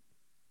came.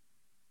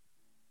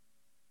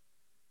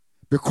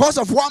 Because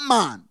of one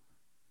man,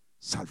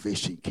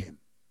 salvation came.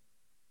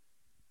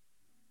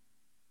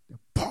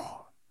 Paul.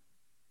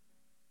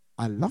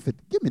 I love it.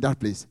 Give me that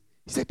place.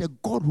 He said, the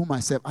God whom I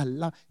serve, I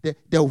love,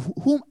 the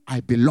whom I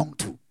belong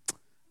to.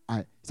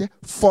 I said,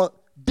 for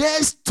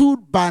there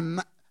stood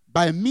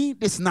by me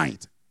this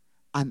night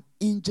an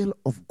angel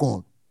of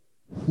God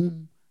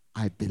whom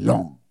I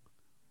belong.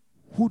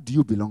 Who do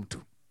you belong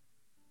to?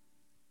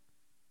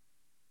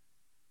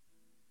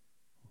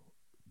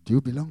 Do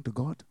you belong to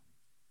God?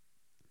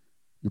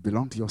 You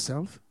belong to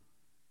yourself?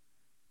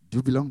 Do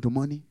you belong to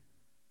money?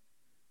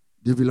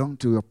 Do you belong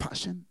to your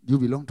passion? Do you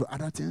belong to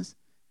other things?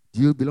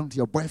 Do you belong to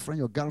your boyfriend,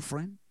 your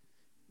girlfriend?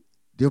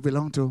 Do you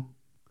belong to...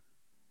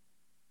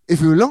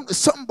 If you belong to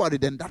somebody,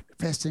 then that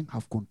person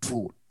have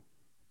control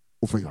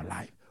over your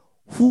life.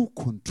 Who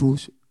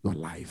controls your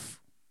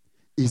life?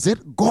 Is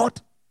it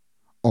God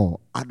or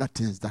other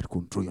things that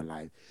control your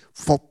life?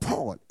 For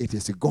Paul, it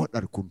is God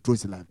that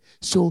controls your life.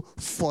 So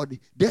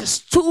there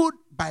stood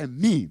by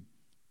me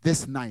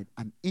this night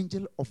an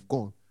angel of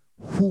God,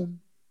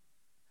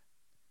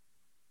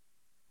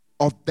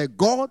 of the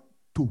God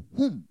to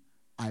whom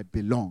I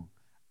belong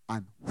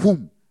and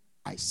whom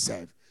I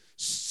serve.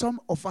 Some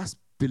of us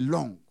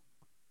belong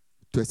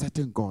to a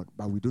certain God,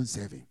 but we don't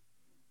serve him.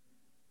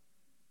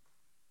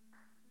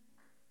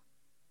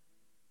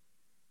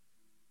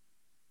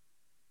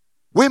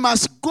 We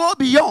must go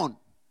beyond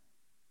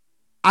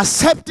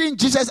accepting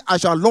Jesus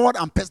as your Lord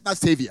and personal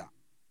Savior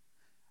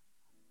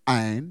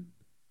and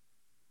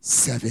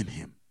serving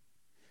him.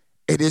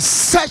 It is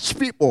such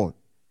people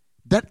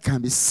that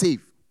can be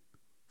saved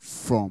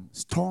from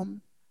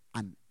storm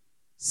and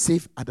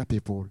save other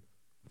people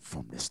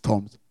from the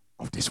storms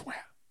of this world.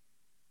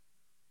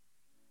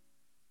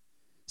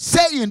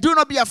 Saying, do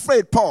not be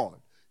afraid, Paul.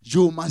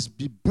 You must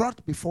be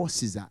brought before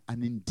Caesar,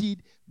 and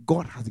indeed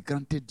God has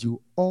granted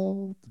you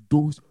all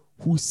those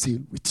who sail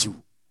with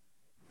you.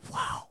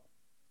 Wow.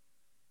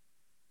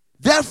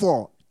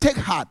 Therefore, take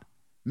heart,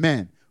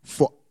 men,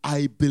 for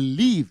I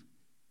believe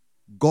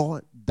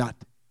God that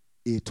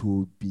it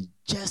will be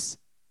just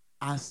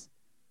as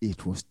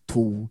it was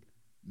told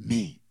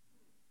me.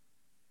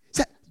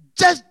 So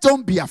just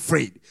don't be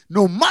afraid.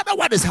 No matter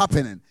what is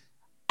happening,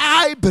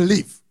 I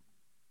believe.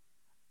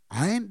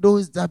 And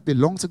those that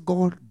belong to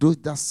God, those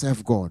that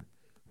serve God,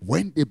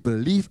 when they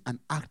believe and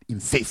act in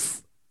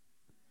faith,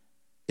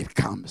 it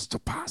comes to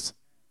pass.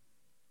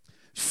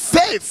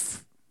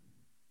 Faith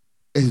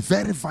is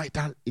very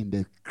vital in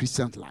the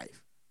Christian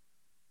life.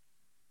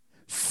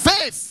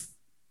 Faith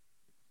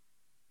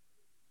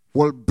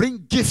will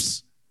bring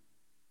gifts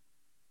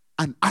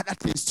and other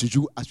things to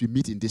you as we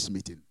meet in this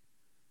meeting.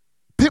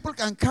 People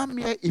can come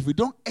here, if you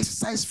don't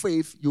exercise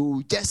faith,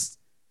 you just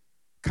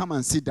come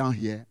and sit down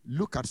here,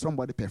 look at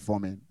somebody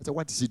performing, say,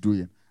 what is he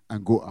doing?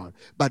 And go out.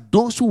 But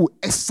those who will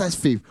exercise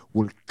faith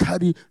will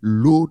carry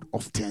load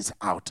of things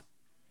out.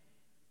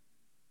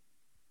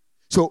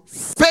 So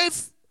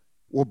faith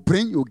will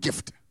bring you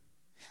gift.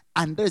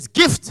 And this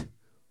gift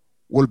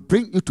will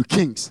bring you to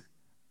kings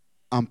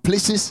and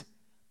places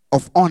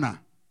of honor.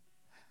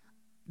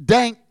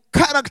 Then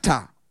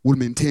character will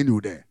maintain you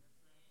there.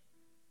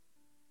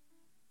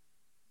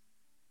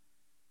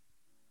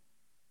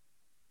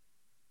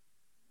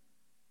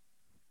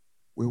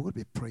 We will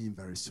be praying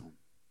very soon.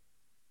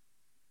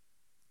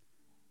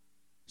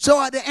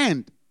 So at the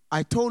end,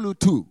 I told you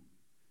two.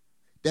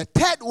 The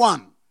third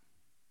one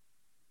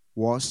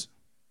was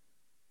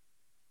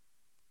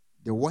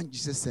the one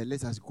Jesus said,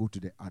 let us go to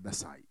the other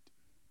side.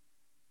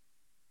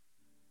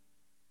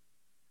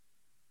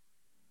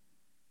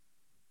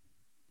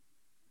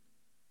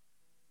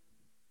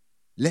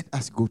 Let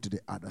us go to the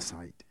other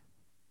side.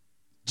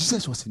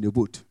 Jesus was in the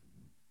boat.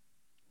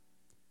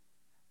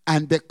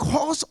 And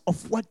because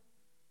of what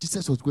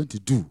Jesus was going to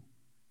do,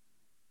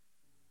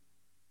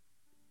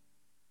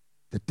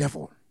 the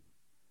devil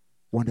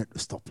wanted to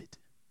stop it.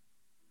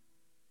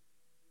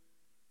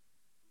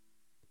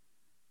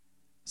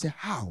 Say,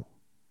 how?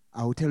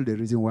 I will tell you the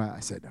reason why I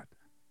said that.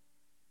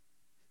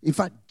 In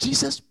fact,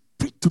 Jesus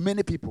preached to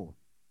many people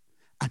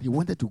and he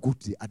wanted to go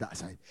to the other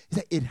side. He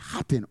said it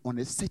happened on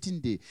a certain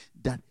day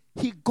that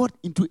he got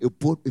into a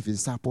boat with his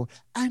disciples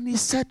and he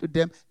said to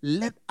them,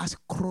 let us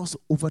cross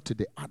over to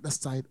the other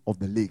side of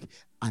the lake.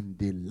 And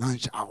they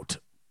launched out.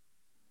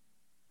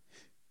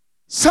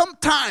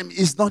 Sometimes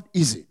it's not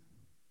easy.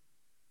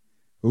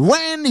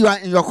 When you are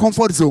in your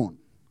comfort zone,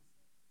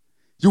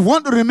 you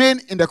want to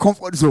remain in the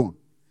comfort zone.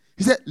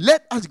 He said,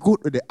 let us go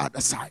to the other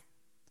side.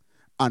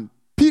 And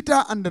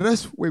Peter and the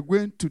rest were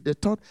going to the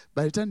thought,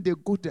 by the time they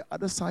go to the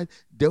other side,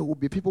 there will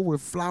be people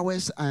with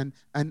flowers and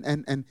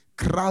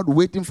crowd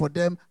waiting for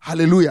them.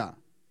 Hallelujah.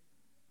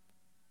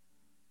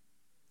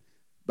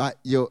 But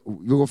you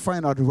will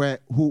find out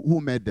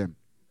who met them.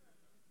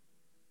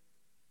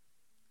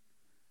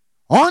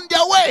 On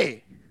their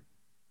way.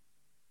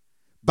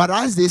 But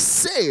as they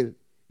sailed,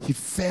 he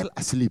fell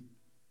asleep.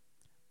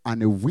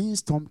 And a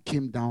windstorm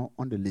came down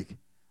on the lake.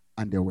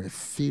 And they were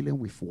filling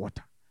with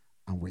water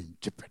and were in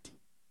jeopardy.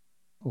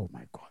 Oh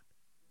my God.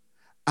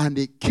 And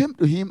they came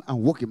to him and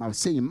woke him up,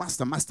 saying,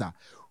 Master, Master,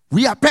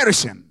 we are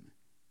perishing.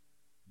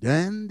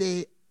 Then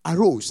they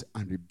arose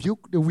and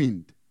rebuked the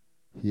wind.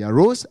 He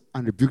arose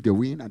and rebuked the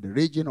wind and the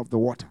raging of the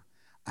water.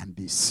 And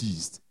they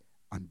ceased.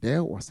 And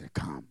there was a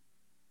calm,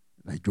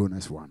 like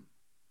Jonas 1.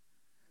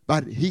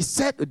 But he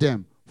said to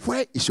them,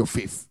 where is your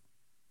faith?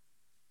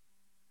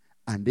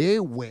 And they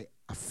were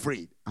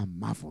afraid and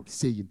marveled,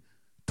 saying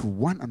to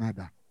one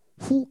another,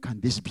 who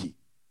can this be?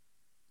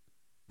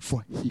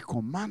 For he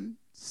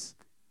commands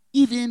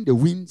even the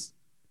winds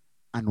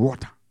and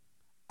water,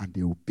 and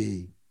they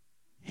obey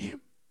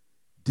him.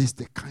 This is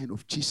the kind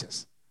of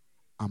Jesus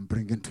I'm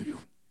bringing to you.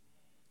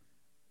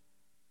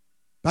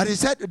 But he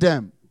said to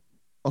them,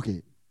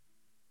 okay.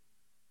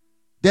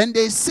 Then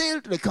they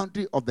sailed to the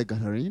country of the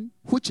Gadarene,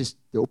 which is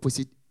the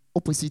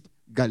opposite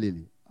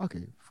Galilee.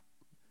 Okay.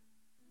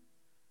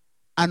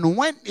 And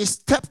when they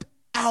stepped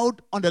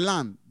out on the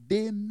land,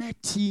 they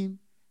met him,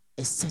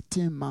 a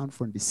certain man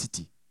from the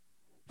city,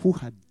 who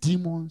had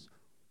demons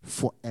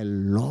for a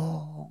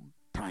long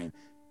time.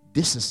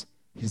 This is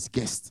his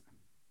guest.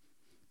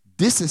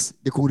 This is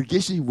the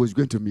congregation he was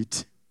going to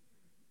meet.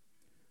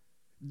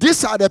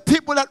 These are the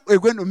people that were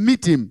going to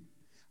meet him.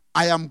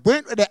 I am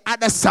going to the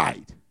other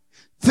side,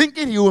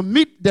 thinking he will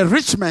meet the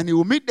rich man, he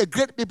will meet the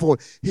great people.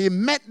 He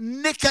met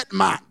naked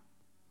man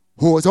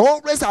who was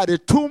always at the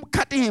tomb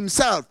cutting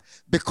himself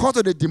because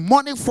of the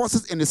demonic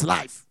forces in his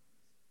life.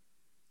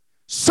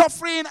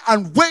 Suffering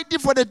and waiting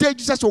for the day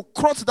Jesus will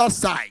cross that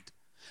side.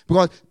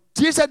 Because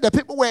Jesus, the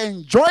people were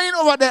enjoying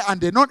over there and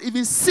they're not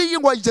even seeing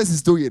what Jesus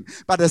is doing.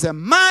 But there's a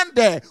man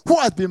there who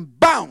has been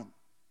bound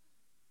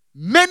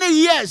many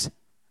years,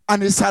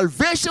 and his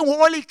salvation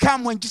will only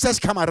come when Jesus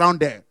comes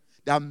around there.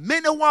 There are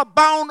many who are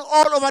bound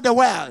all over the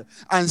world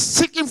and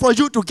seeking for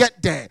you to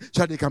get there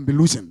so they can be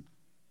loosened.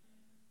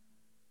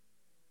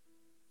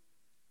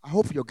 I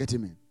hope you're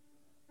getting me.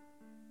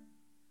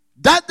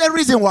 That's the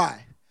reason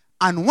why.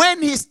 And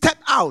when he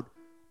stepped out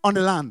on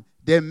the land,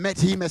 they met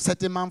him, a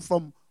certain man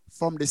from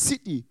the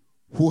city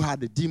who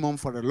had a demon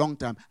for a long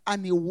time.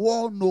 And he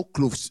wore no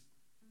clothes.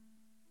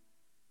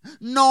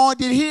 Nor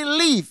did he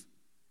live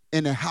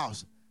in a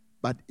house,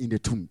 but in the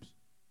tombs.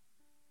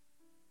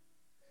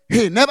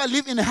 He never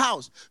lived in a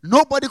house.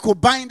 Nobody could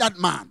bind that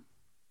man.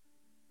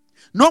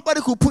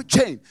 Nobody could put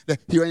chain.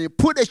 When you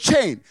put a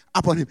chain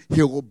upon him,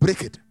 he will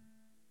break it.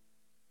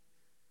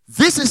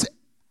 This is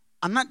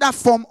another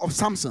form of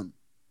Samson.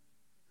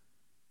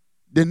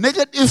 The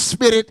negative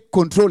spirit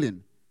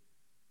controlling.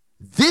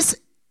 This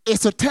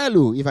is to tell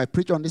you, if I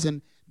preach on this,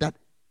 that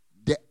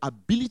the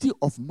ability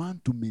of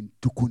man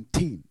to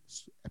contain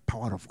a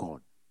power of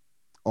God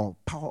or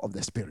power of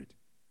the spirit.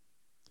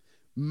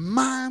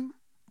 Man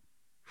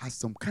has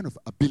some kind of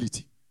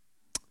ability.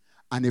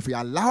 And if we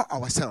allow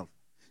ourselves,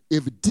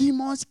 if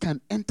demons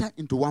can enter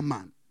into one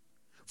man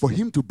for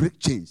him to break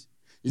chains,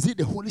 is it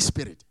the Holy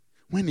Spirit,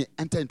 when he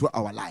enters into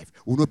our life,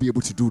 will not be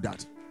able to do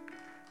that?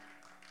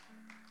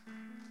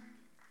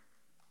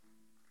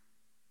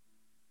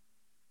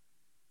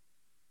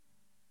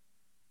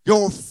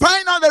 You'll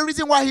find out the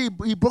reason why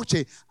he broke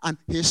chains. And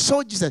he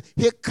saw Jesus.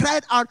 He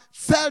cried out,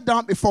 fell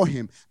down before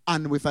him,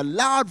 and with a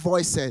loud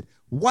voice said,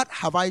 what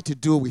have I to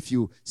do with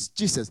you,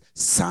 Jesus,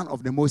 Son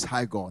of the Most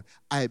High God?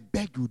 I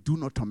beg you, do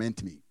not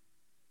torment me.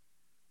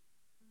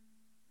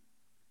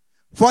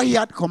 For he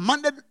had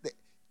commanded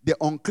the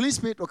unclean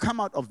spirit to come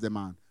out of the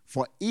man,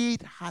 for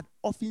it had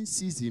often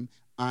seized him,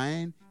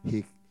 and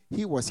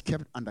he was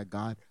kept under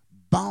guard,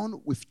 bound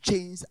with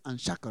chains and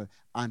shackles,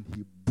 and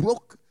he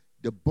broke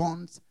the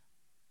bonds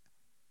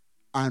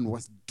and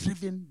was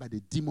driven by the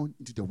demon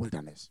into the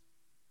wilderness.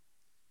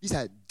 These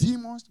are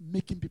demons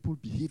making people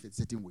behave a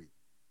certain way.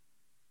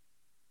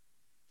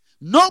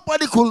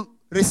 Nobody could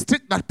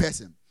restrict that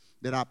person.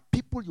 There are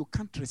people you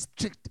can't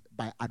restrict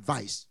by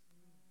advice,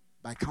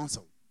 by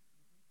counsel.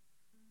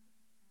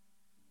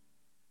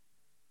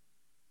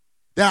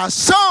 There are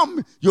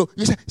some, you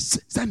say,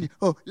 Sandy,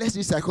 let's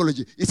do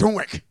psychology. It won't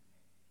work.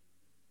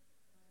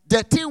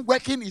 The thing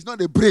working is not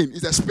the brain,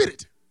 it's the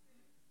spirit.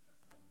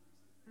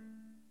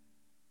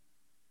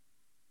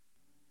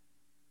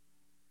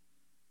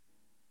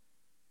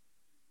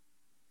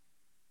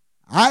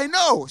 I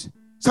know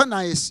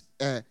sometimes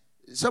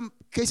some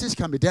cases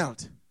can be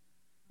dealt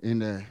in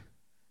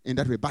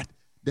that way, but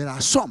there are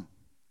some.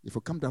 If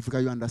you come to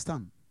Africa, you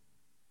understand.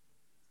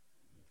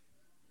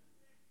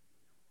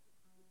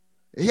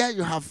 Here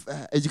you have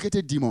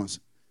educated demons,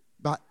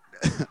 but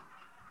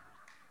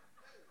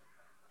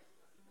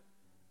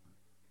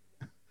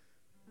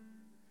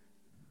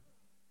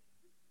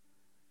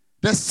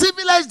the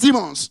civilized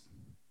demons,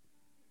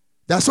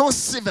 they are so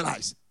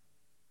civilized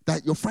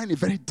that you find it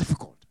very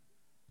difficult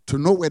to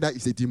know whether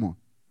it's a demon.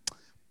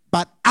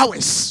 But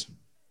ours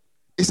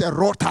is a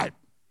raw type.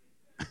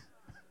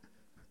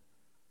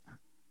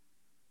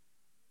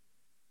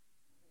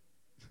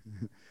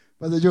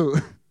 Pastor Joe,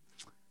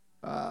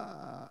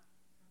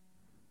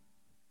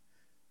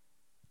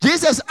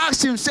 Jesus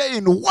asked him,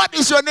 saying, what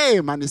is your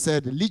name? And he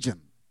said,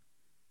 Legion.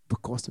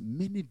 Because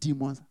many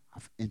demons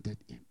have entered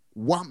in.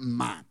 One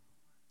man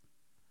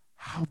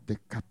have the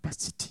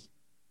capacity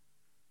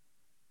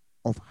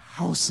of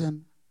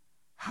housing.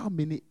 How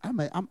many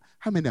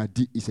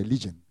is a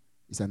legion?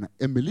 It's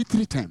a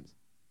military term.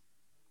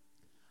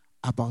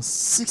 About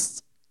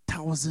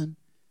 6,000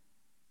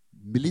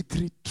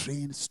 military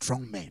trained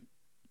strong men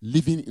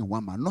living in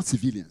one man, not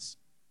civilians.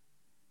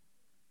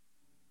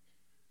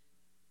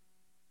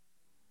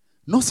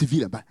 Not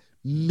civilian, but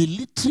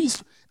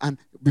militaries. And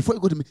before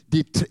you go to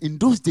in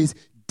those days,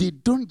 they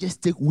don't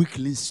just take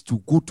weaklings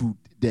to go to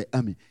the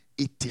army.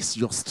 It is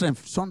your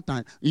strength.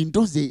 Sometimes in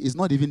those days, it's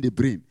not even the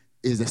brain,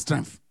 it's the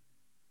strength.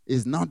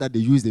 It's now that they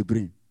use the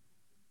brain.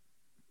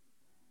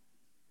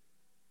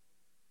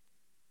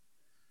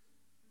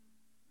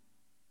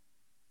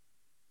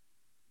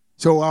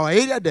 So our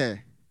area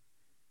there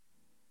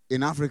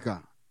in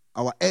Africa,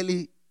 our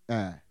early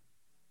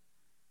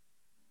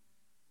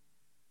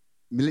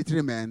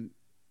military men,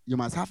 you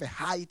must have a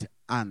height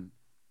and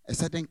a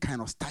certain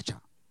kind of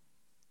stature.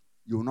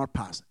 You will not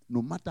pass,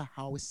 no matter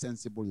how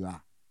sensible you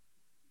are.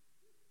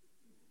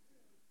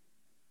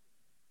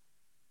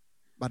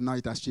 But now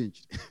it has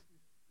changed.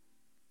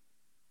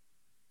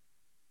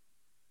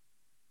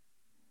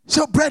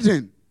 So,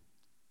 brethren,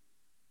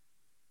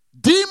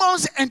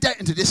 demons entered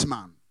into this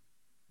man,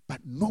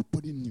 but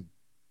nobody knew.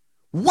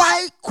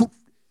 Why could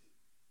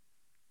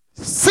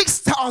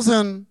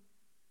 6,000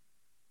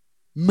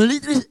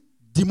 military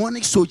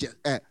demonic soldiers,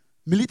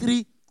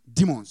 military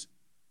demons,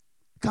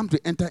 come to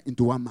enter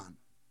into one man?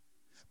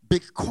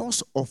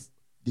 Because of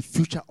the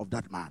future of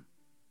that man.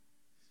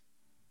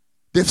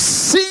 They've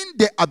seen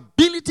the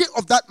ability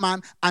of that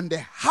man and the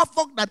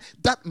havoc that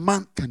that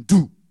man can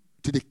do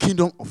to the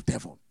kingdom of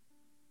devil.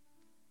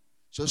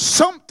 So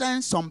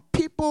sometimes some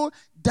people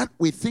that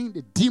we think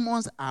the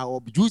demons are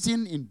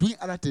abusing in doing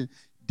other things,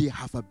 they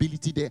have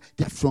ability, they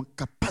have strong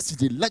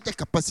capacity, larger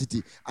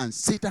capacity, and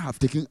Satan have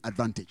taken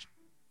advantage.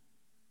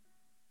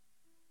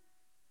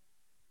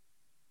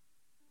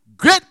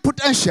 Great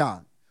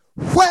potential.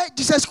 Where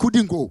Jesus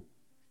couldn't go,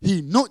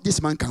 he knew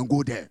this man can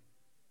go there.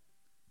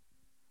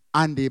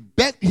 And they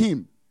begged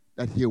him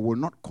that he will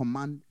not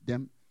command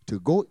them to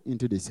go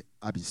into this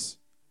abyss.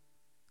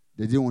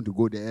 They didn't want to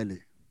go there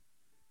early.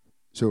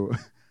 So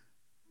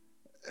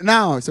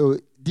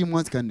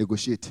demons can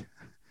negotiate.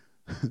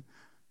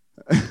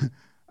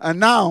 And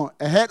now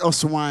a herd of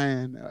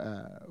swine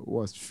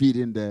was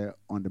feeding there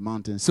on the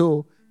mountain.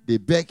 So they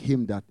begged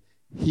him that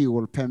he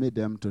will permit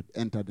them to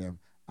enter them,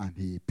 and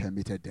he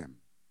permitted them.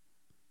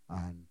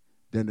 And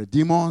then the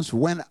demons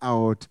went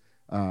out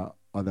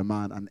of the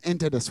man and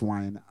entered the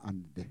swine,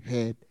 and the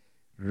herd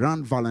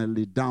ran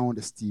violently down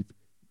the steep,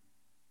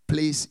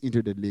 placed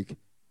into the lake,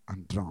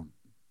 and drowned.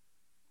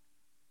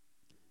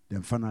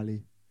 Then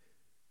finally,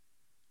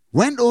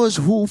 when those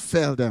who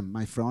fell them,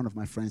 one of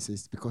my friends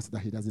says, because that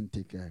he doesn't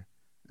take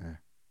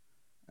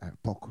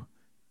pork.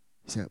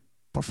 He said,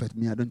 Prophet,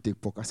 me, I don't take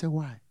pork. I said,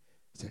 why?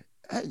 He said,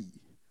 hey,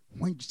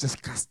 when you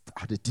just cast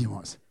out the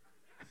demons,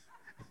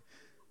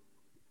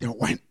 they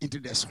went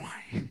into the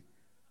swine.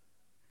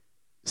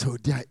 So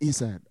they are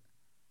inside.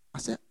 I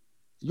said,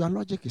 your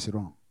logic is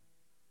wrong.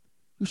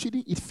 You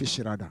shouldn't eat fish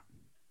rather.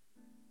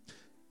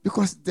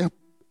 Because the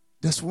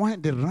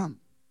swine, they ran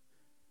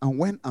and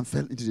went and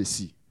fell into the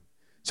sea.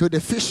 So the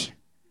fish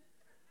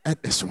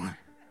ate the swine.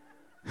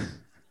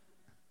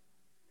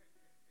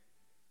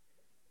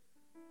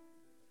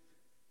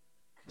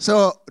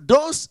 So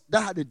those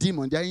that had a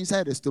demon, they are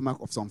inside the stomach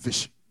of some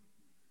fish.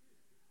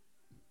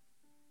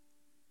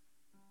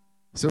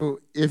 So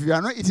if you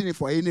are not eating it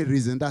for any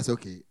reason, that's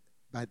okay.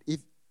 But if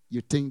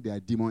you think there are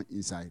demon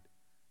inside,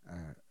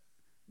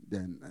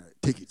 then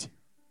take it.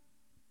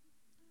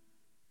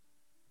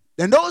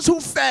 Then those who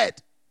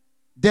fed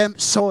them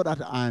saw that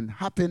and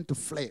happened to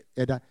flee.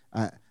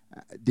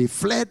 They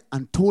fled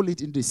and told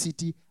it in the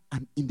city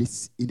and in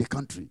the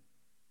country.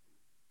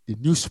 The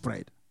news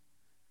spread.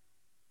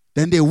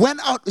 Then they went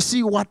out to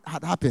see what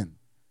had happened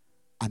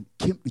and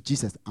came to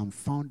Jesus and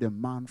found the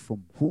man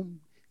from whom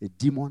the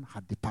demon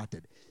had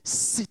departed,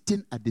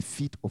 sitting at the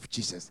feet of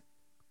Jesus,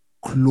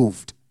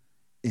 clothed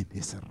in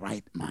his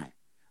right mind,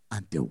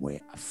 and they were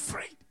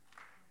afraid.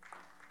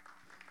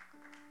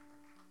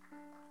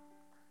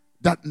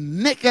 That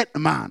naked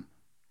man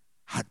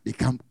had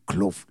become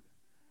clothed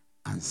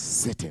and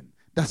sitting.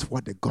 That's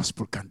what the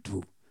gospel can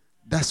do.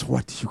 That's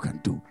what you can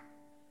do.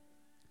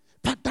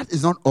 But that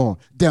is not all.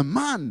 The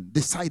man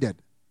decided.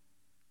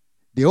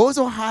 They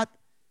also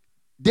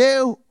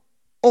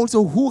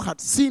who had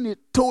seen it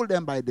told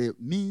them by the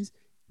means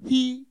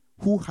he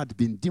who had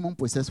been demon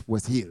possessed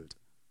was healed.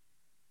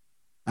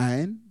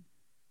 And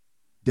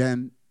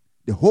then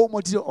the whole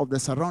multitude of the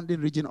surrounding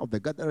region of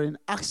the gathering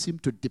asked him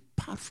to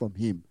depart from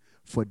him,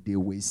 for they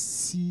were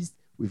seized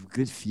with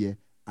great fear,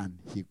 and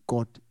he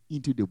got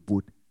into the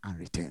boat and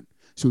returned.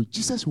 So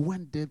Jesus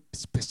went there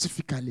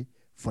specifically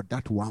for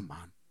that one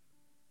man.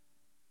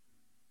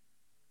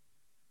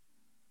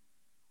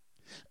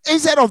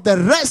 Instead of the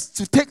rest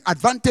to take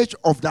advantage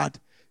of that,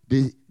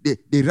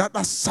 they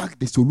rather sack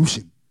the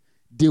solution.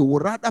 They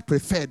would rather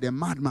prefer the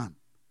madman,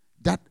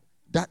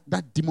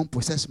 that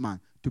demon-possessed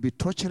man, to be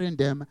torturing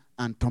them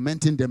and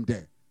tormenting them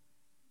there.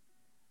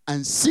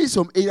 And see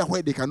some area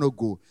where they cannot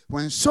go.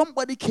 When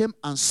somebody came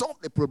and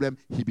solved the problem,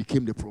 he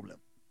became the problem.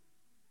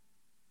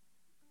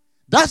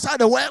 That's how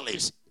the world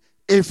is.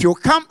 If you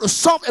come to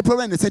solve a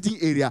problem in a certain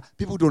area,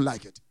 people don't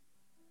like it.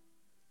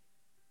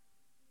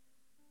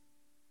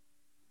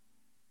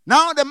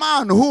 Now the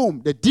man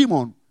whom the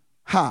demon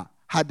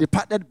had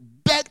departed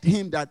begged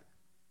him that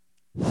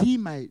he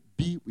might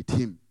be with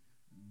him.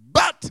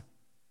 But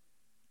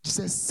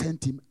Jesus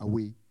sent him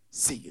away,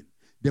 saying,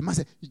 the man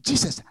said,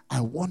 Jesus,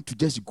 I want to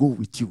just go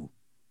with you.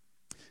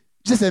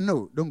 Jesus said,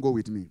 no, don't go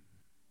with me.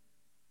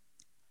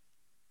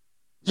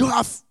 You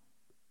have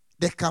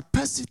the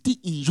capacity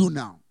in you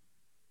now.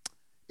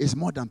 It's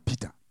more than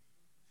Peter.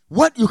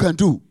 What you can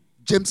do,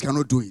 James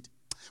cannot do it.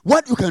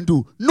 What you can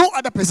do, no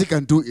other person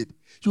can do it.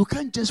 You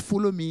can't just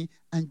follow me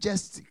and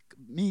just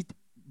meet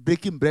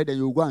breaking bread and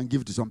you go and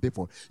give to some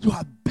people. You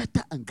have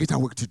better and greater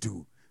work to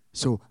do.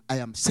 So I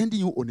am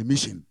sending you on a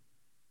mission.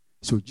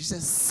 So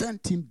Jesus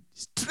sent him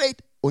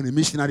straight on a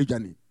missionary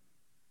journey.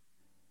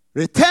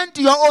 Return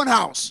to your own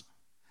house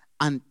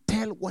and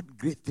tell what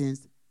great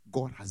things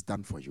God has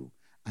done for you.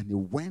 And he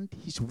went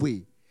his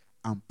way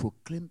and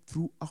proclaimed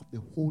throughout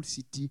the whole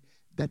city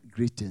that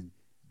great thing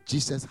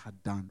Jesus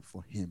had done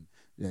for him.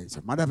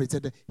 So Mother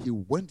said that he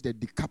went to the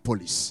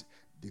Decapolis.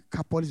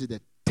 Decapolis is the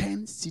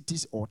 10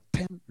 cities or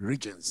 10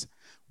 regions.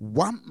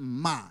 One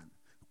man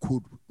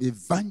could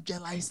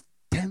evangelize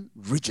 10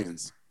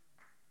 regions.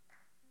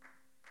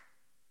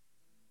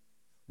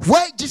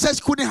 Where Jesus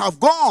couldn't have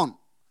gone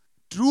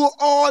through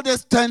all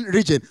these 10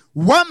 regions,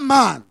 one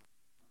man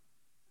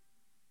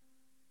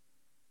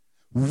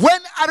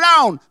went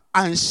around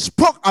and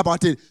spoke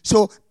about it.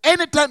 So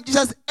anytime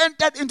Jesus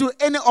entered into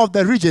any of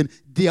the region,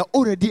 they are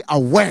already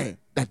aware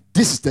that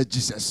this is the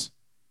Jesus.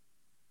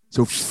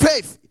 So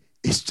faith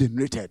is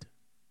generated.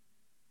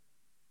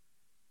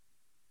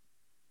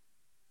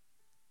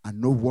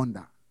 And no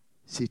wonder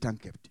Satan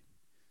kept him.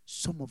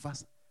 Some of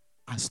us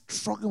are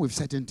struggling with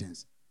certain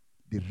things.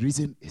 The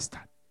reason is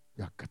that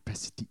your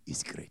capacity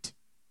is great.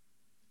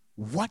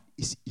 What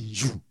is in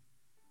you?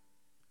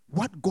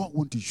 What God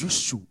wants to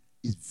use you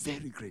is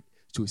very great.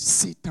 So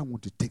Satan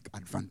wants to take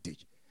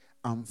advantage.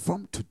 And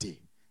from today,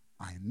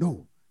 I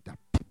know that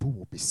people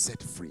will be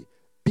set free.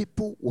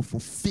 People will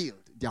fulfill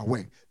their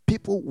work.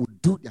 People will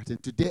do their thing.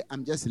 Today,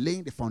 I'm just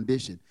laying the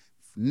foundation.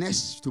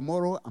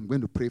 Tomorrow, I'm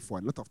going to pray for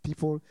a lot of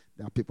people.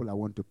 There are people I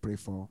want to pray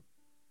for.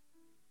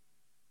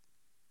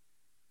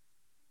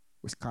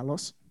 With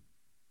Carlos.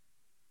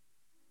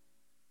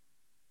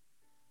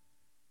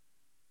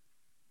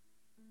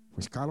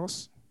 With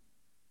Carlos.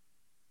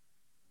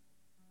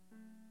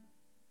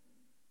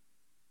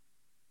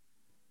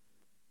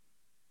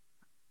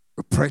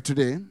 We pray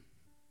today.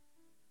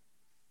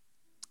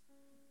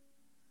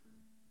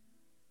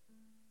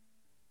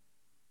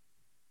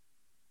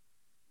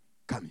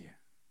 Come here.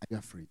 Are you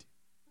afraid?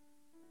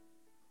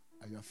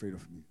 Are you afraid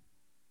of me?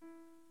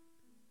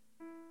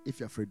 If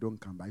you're afraid, don't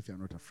come. But if you're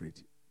not afraid,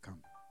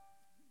 come.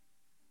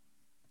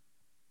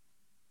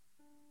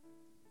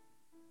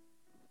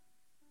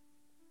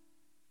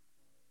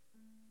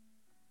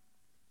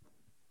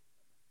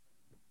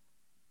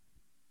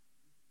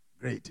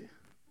 Great.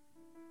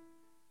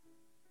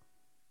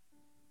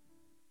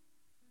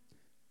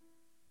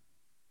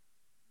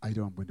 I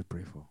know I'm going to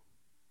pray for.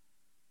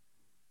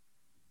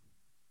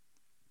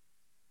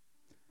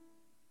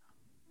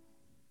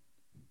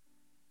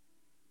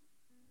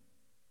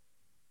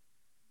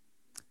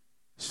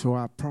 So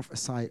I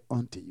prophesy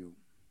unto you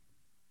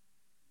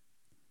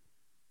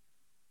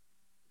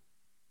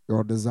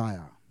your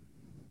desire.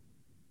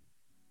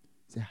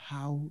 Say,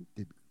 how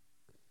did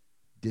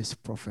this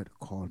prophet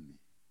call me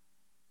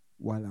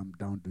while I'm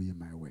down doing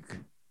my work?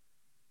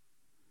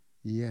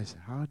 Yes,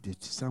 how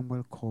did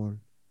Samuel call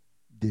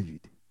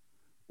David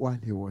while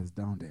he was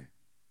down there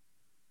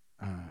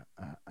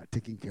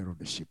taking care of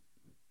the sheep?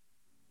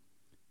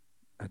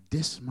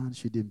 This man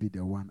shouldn't be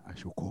the one I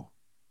should call.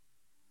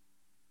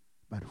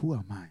 But who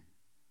am I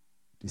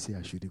to say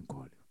I shouldn't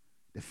call you?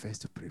 The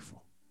first to pray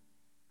for.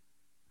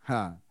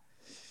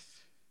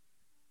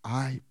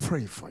 I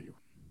pray for you.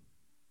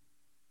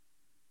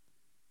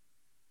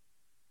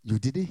 You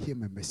didn't hear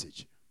my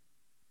message,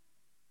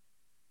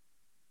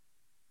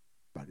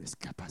 but there's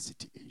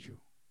capacity in you.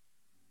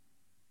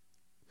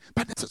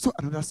 But there's also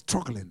another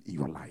struggling in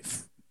your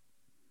life.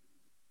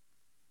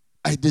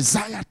 A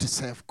desire to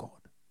serve God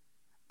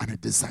and a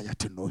desire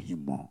to know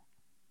Him more.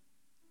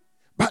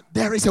 But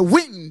there is a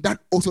wind that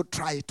also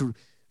tries to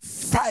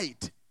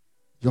fight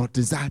your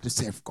desire to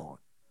serve God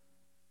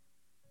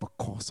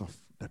because of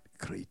that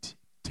great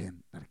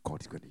thing that God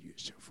is going to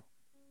use you for.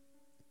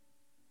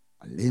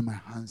 I lay my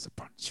hands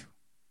upon you.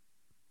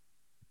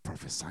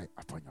 Prophesy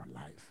upon your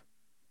life.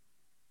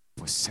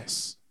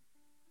 Possess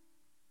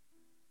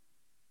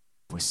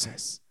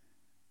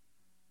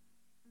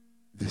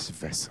this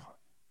vessel.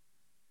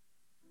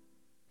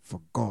 For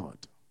God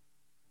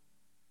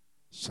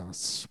shall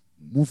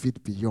move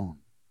it beyond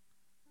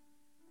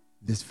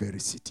this very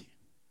city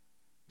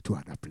to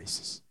other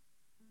places.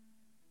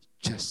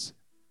 Just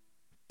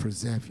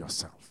preserve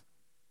yourself.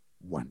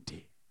 One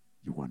day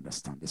you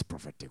understand this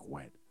prophetic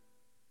word.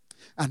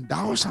 And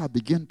thou shalt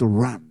begin to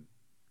run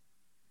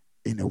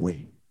in a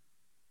way,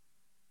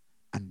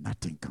 and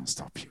nothing can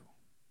stop you.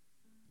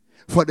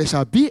 For there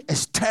shall be a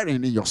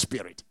stirring in your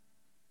spirit,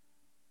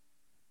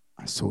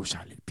 and so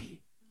shall it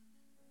be.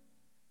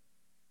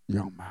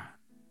 Young man,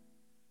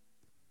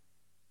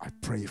 I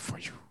pray for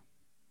you.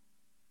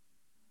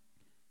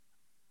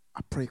 I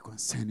pray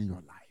concerning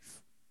your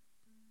life.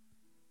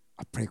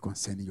 I pray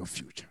concerning your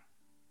future.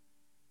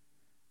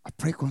 I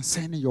pray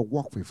concerning your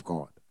walk with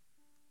God.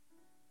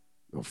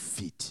 Your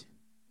feet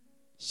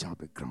shall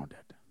be grounded.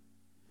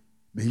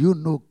 May you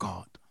know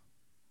God.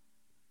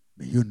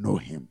 May you know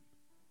Him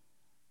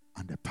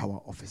and the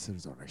power of His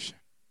resurrection.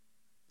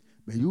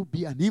 May you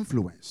be an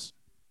influence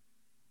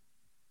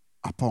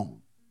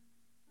upon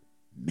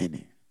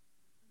many.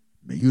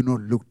 May you not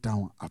look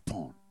down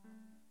upon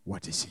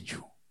what is in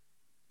you.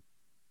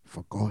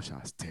 For God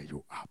shall stir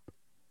you up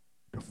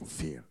to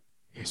fulfill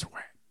His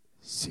word,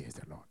 says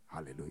the Lord.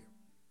 Hallelujah.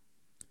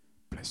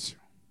 Bless you.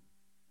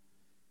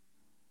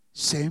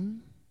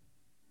 Same.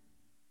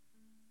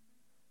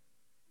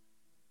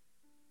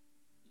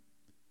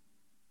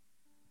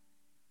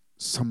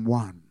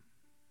 Someone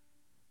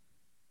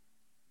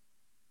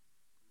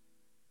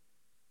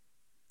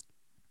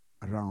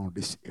around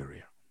this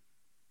area.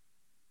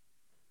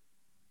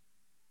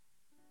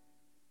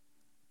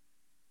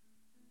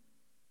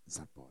 Is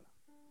that baller?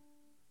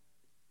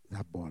 Is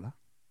that baller?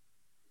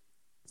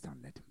 Stand,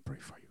 let him pray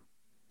for you.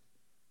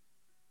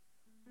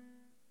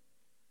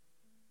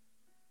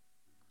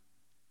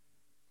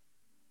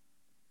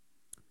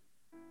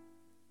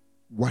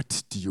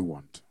 What do you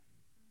want?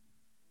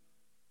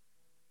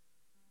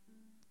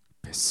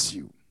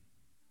 Pursue.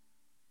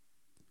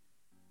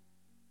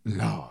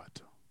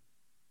 Lord,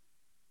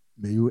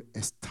 may you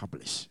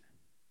establish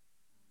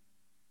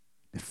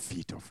the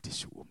feet of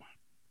this woman.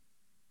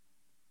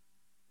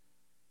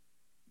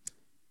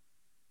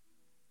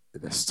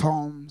 The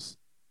storms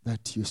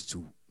that used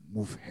to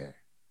move her,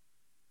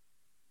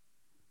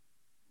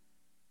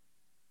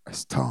 a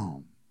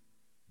storm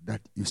that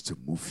used to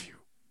move you,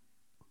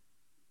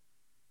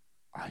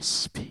 I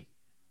speak,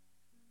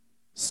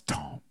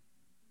 storm,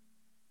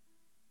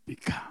 be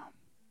calm,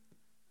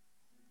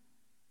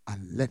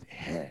 and let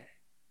her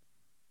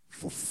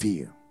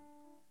fulfill.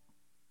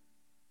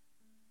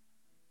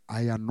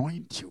 I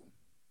anoint you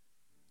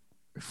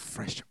with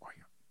fresh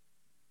oil,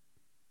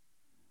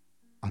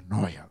 an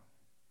oil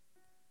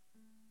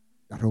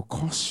that will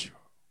cause you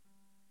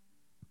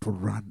to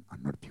run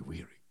and not be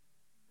weary.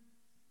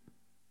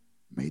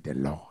 May the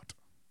Lord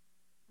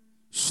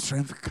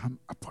strength come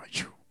upon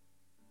you.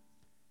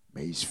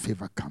 May His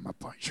favor come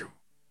upon you.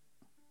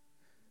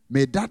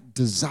 May that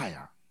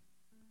desire,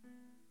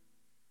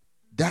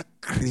 that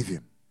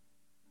craving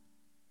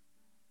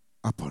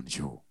upon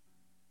you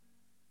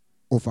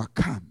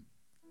overcome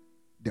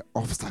the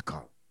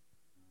obstacle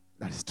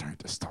that is trying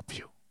to stop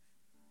you.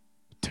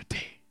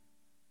 Today,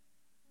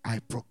 I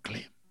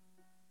proclaim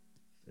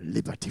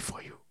liberty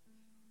for you.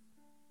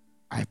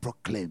 I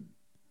proclaim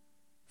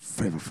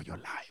favor for your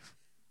life.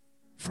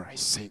 For I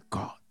say,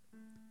 God,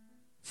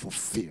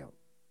 fulfill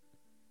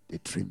the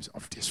dreams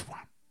of this one.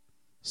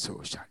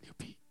 So shall you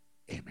be.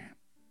 Amen.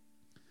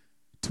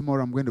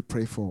 Tomorrow I'm going to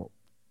pray for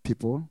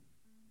people.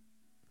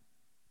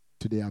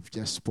 Today I've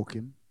just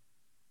spoken.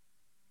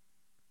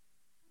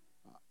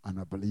 And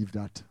I believe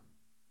that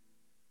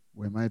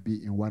we might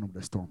be in one of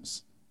the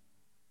storms.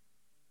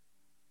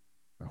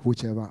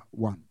 whichever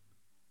one.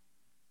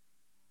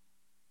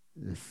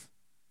 If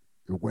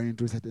you're going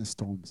through certain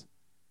storms,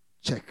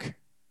 check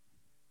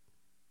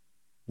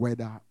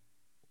whether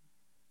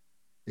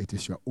it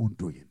is your own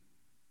doing,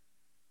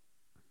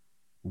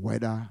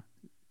 whether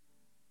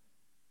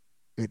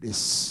it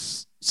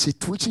is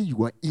situation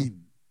you are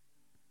in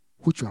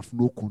which you have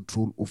no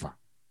control over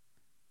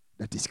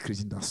that is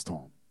creating that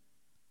storm,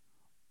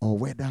 or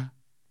whether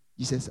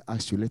Jesus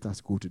asked you, let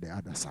us go to the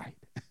other side.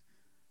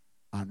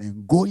 And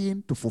in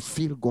going to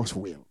fulfill God's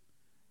will,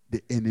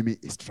 the enemy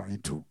is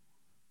trying to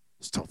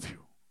stop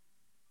you.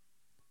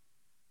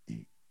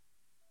 In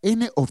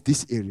any of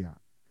this area,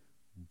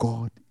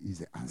 God is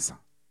the answer.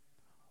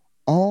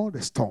 All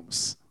the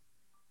storms,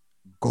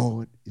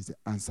 God is the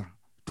answer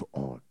to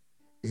all.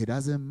 It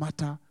doesn't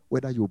matter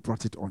whether you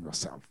brought it on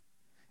yourself.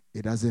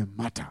 It doesn't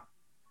matter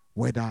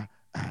whether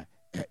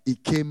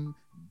it came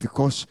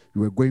because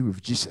you were going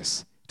with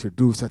Jesus to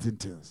do certain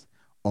things,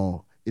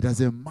 or it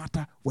doesn't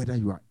matter whether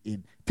you are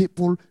in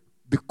people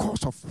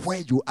because of where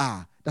you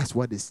are. That's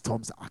why the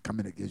storms are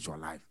coming against your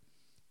life.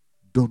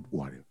 Don't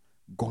worry.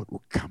 God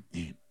will come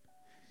in.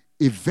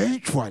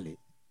 Eventually,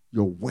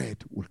 your word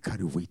will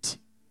carry weight.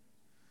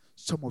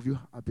 Some of you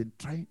have been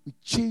trying to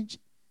change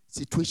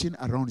situation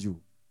around you,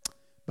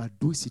 but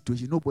those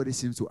situations, nobody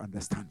seems to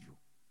understand you.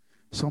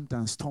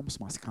 Sometimes storms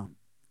must come.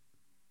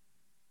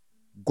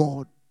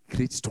 God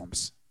creates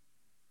storms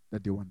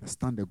that they will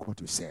understand the God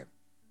you serve.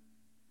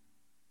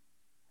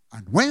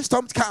 And when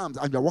storms comes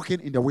and you're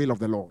walking in the will of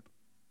the Lord,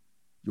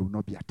 you will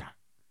not be attacked.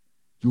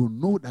 You will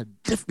know that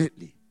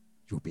definitely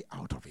you'll be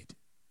out of it.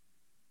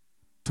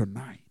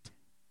 Tonight,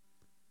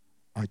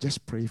 I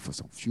just pray for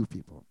some few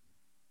people.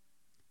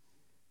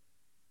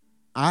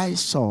 I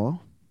saw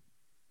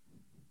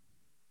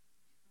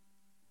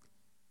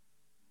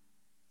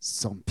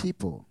some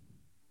people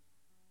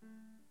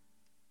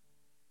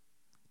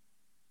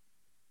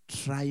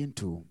trying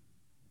to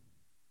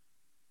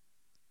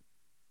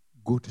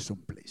go to some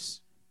place.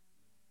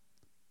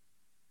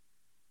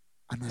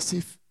 And as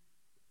if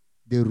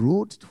the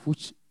road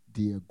which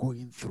they are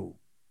going through,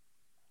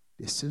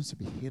 there seems to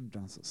be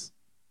hindrances.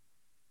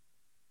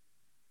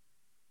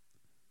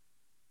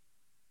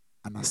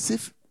 And as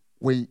if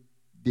when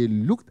they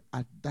looked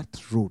at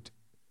that road,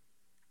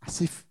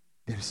 as if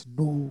there is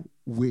no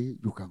way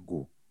you can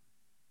go.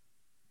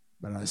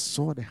 But I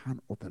saw the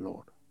hand of the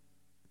Lord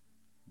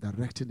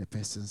directing the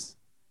persons,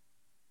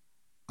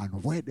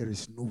 and where there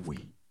is no way,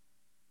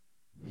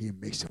 He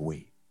makes a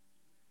way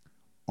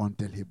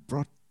until He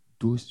brought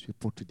those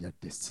people to their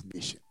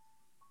destination.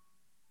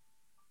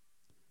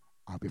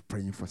 I'll be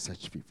praying for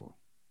such people.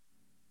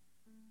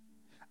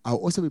 I'll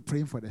also be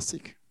praying for the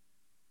sick.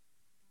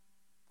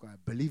 I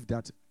believe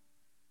that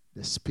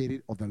the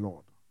Spirit of the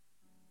Lord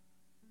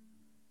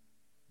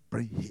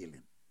bring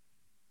healing.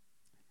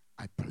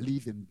 I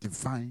believe in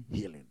divine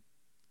healing.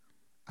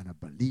 And I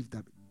believe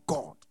that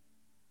God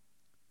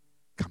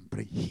can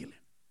bring healing.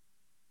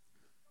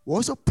 We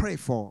also pray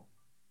for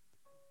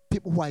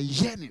people who are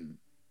yearning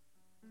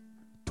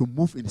to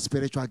move in the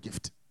spiritual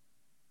gift.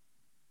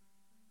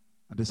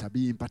 And there shall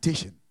be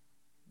impartation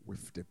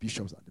with the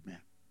bishops and the men.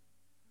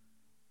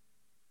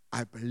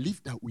 I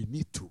believe that we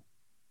need to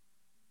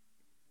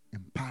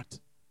impart.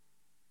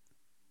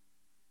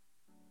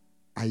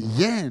 I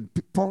yearn.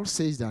 Paul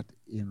says that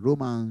in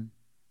Romans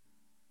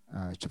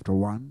chapter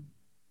 1,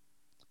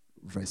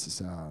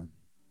 verses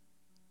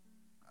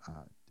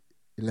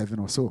 11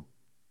 or so,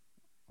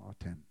 or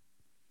 10.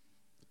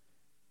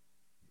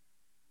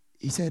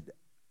 He said,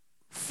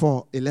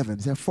 for 11,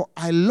 he said, for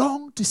I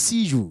long to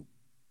see you,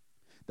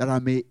 that I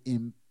may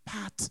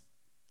impart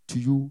to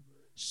you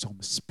some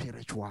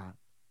spiritual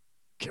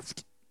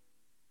gift.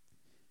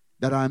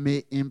 That I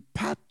may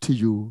impart to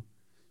you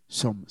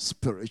some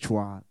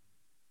spiritual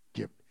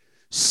gift.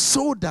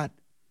 So that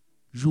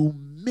you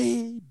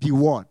may be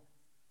what?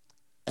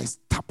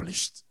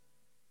 Established.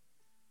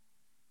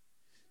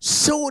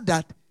 So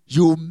that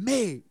you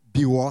may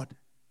be what?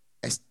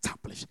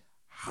 Established.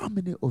 How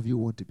many of you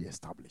want to be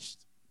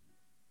established?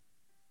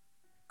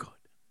 Good.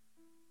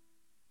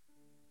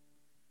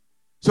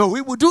 So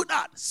we will do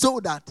that so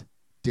that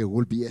they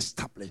will be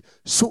established.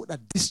 So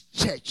that this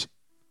church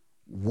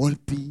will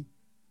be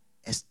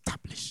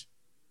established.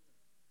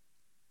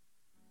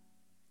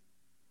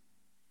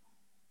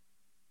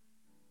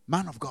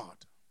 Man of God,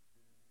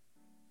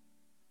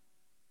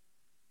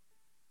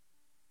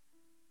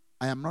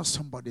 I am not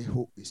somebody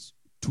who is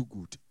too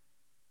good,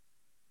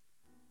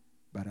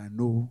 but I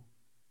know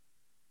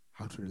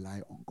how to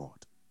rely on God.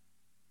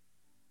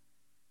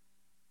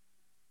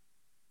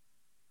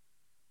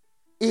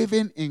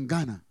 Even in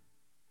Ghana,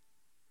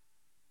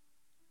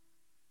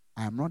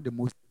 I'm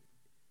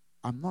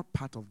not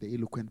part of the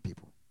eloquent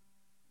people.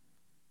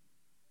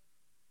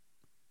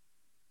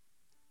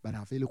 But I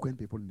have eloquent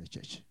people in the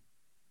church.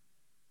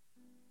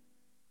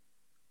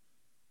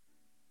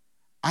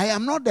 I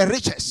am not the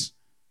richest.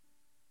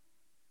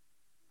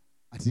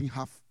 I didn't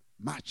have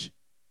much.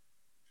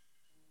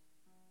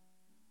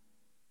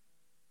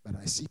 But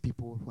I see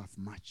people who have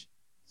much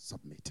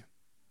submitting.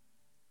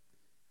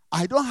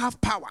 I don't have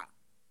power.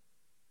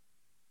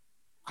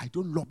 I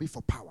don't lobby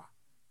for power.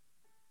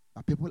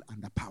 But people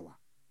under power.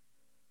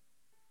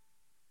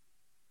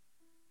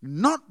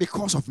 Not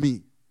because of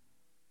me,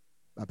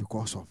 but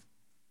because of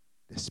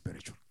the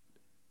spiritual.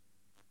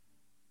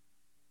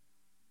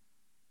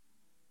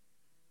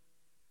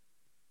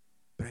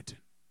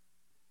 Brethren,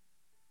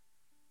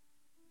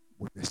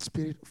 with the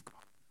Spirit of God,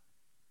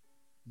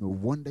 no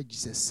wonder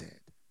Jesus said,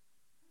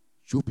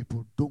 you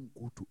people don't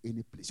go to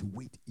any place.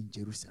 Wait in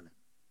Jerusalem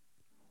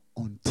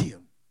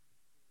until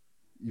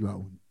you are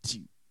on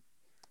due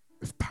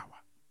with power.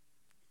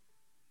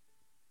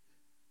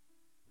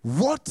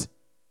 What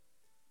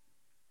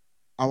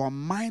our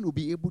mind will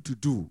be able to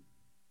do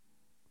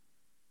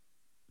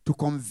to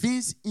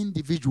convince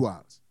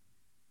individuals,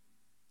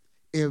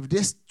 if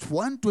this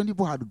 120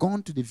 people had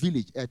gone to the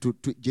village, to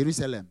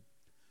Jerusalem,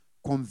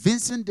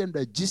 convincing them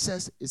that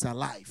Jesus is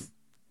alive,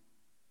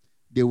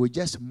 they would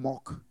just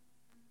mock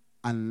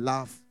and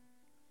laugh,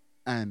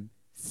 and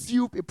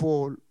few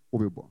people will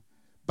be born.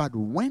 But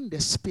when the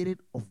Spirit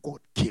of God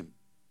came,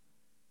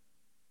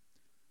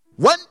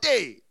 one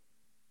day,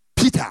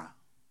 Peter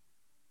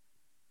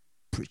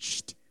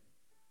preached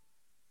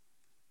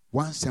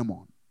one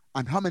sermon.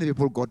 And how many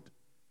people got?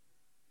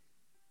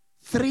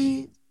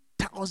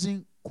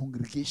 3,000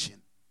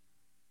 congregation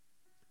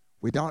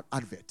without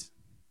advert,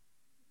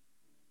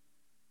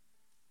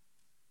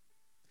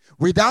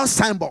 without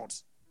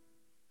signboards,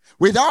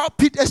 without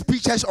Peter's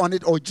pictures on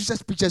it or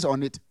Jesus' pictures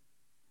on it.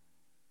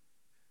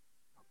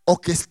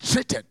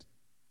 Orchestrated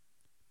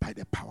by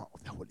the power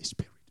of the Holy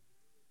Spirit.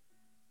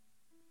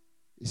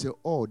 He said,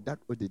 oh, that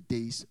were the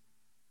days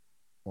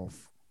of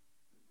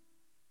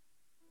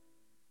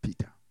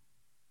Peter.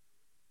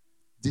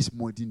 These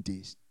modern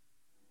days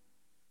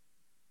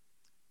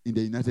in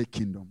the United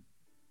Kingdom,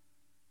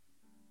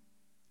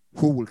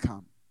 who will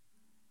come?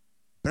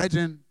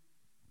 Brethren,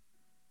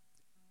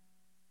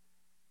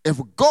 if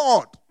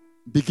God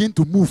begin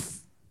to move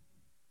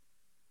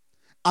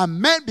and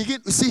men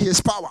begin to see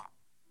his power,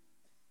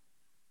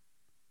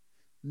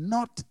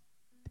 not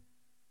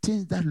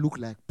things that look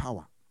like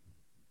power.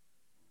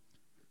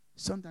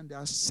 Sometimes there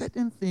are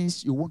certain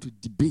things you want to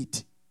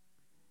debate.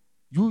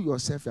 You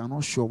yourself are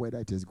not sure whether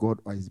it is God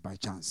or it is by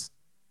chance.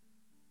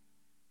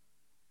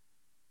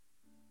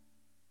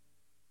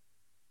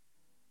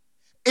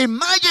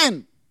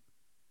 Imagine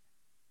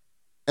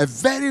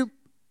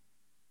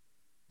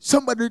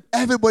somebody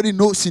everybody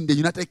knows in the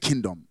United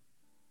Kingdom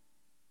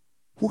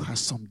who has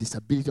some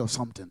disability or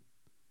something,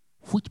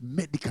 which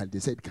medical they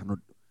said cannot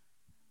do.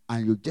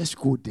 And you just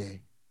go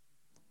there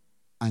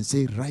and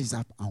say, rise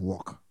up and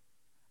walk.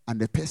 And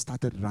the person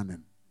started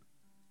running.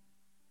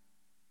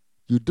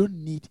 You don't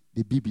need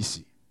the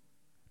BBC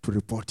to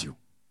report you.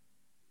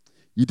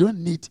 You don't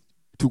need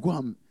to go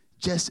and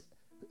just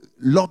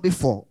lobby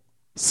for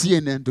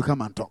CNN to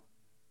come and talk.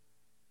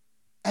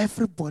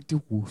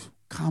 Everybody will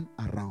come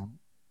around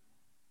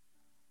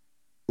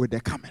with the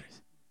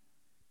cameras.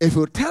 If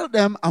you tell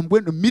them, I'm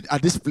going to meet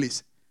at this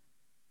place,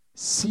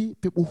 see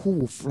people who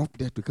will flock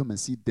there to come and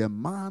see the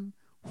man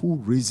who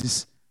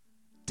raises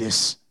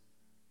this.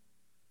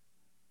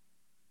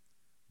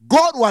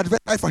 God will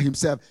advertise for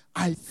himself.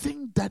 I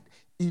think that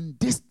in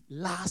this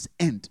last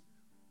end,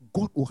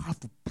 God will have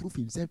to prove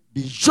himself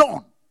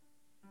beyond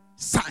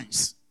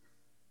science.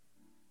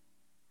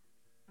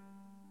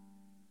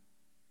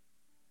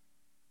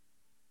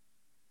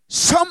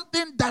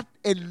 Something that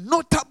a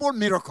notable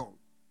miracle.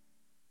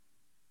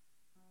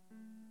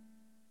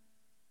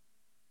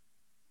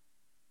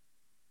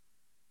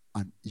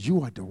 And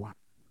you are the one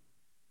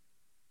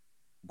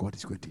God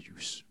is going to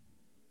use.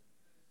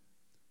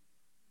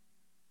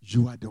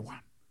 You are the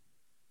one.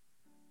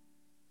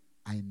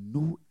 I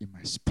know in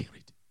my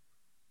spirit.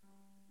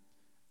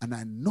 And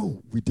I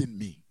know within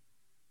me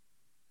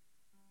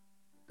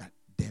that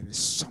there is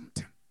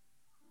something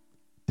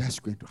that's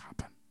going to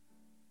happen.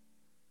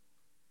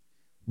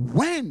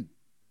 When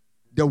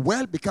the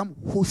world becomes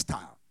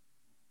hostile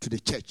to the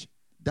church,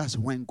 that's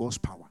when God's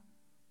power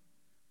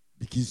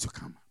begins to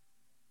come.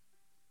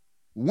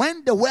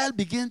 When the world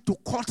begins to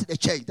court the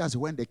church, that's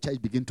when the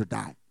church begins to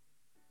die.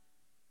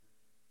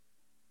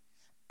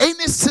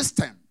 Any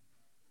system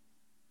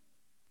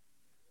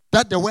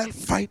that the world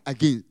fight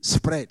against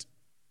spread.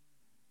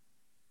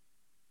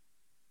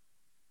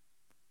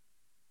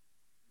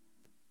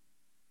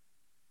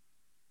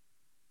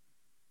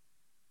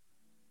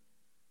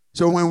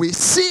 So when we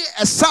see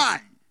a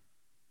sign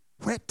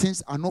where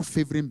things are not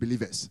favoring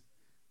believers,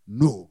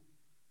 know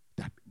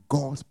that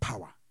God's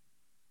power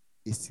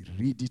is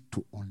ready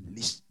to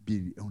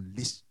be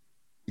unleashed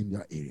in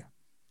your area.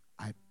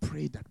 I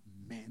pray that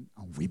men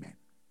and women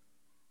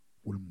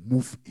will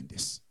move in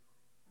this.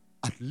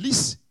 At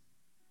least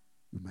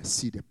you must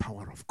see the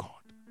power of God.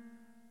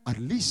 At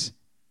least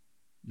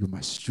you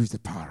must use the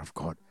power of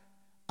God.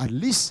 At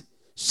least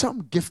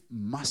some gift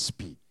must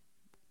be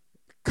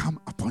come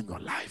upon your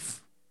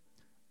life.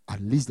 At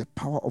least the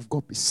power of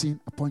God be seen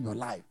upon your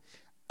life.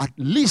 At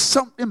least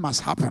something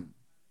must happen.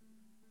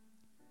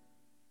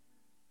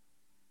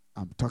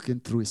 I'm talking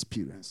through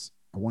experience.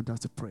 I want us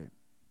to pray.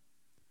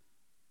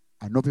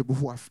 I know people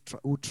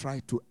who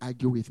try to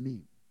argue with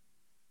me,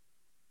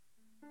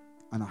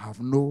 and I have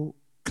no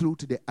clue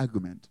to the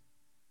argument.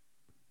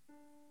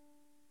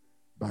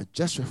 But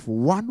just with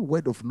one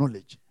word of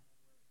knowledge,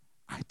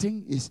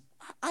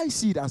 I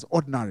see it as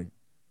ordinary.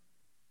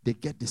 They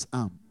get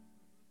disarmed.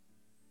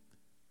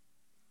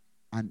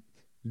 And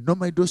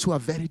normally those who are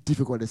very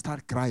difficult, they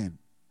start crying.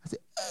 I say,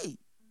 hey,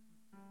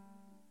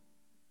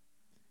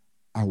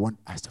 I want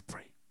us to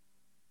pray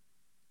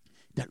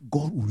that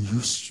God will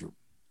use you.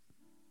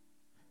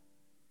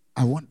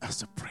 I want us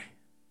to pray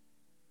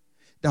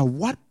that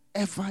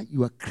whatever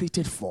you are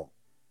created for,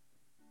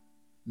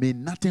 may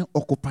nothing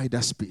occupy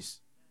that space.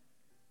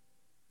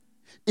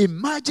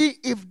 Imagine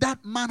if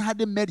that man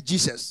hadn't met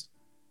Jesus,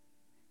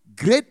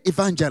 great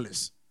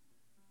evangelist,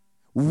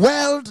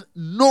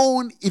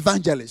 world-known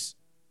evangelist.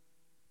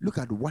 Look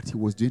at what he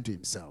was doing to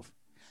himself.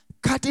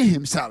 Cutting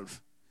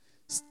himself,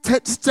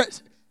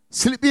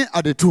 sleeping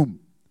at the tomb.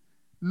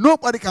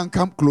 Nobody can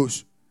come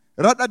close.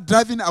 Rather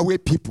driving away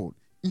people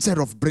instead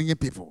of bringing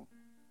people.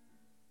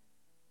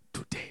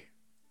 Today,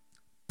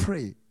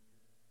 pray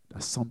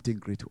that something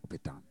great will be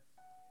done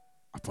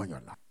upon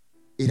your life.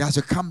 It has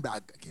to come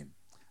back again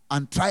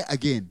and try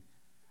again.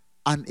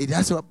 And it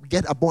has to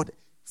get aborted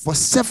for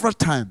several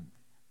times.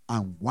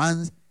 And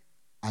once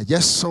I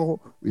just saw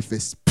with a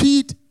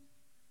speed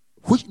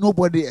which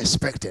nobody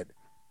expected,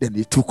 then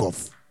it took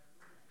off.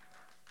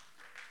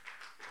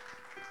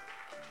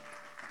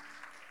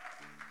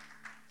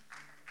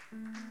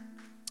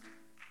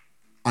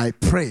 I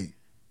pray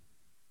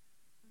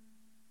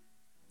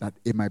that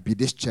it might be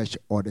this church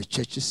or the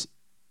churches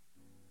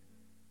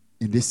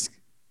in this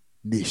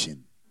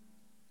nation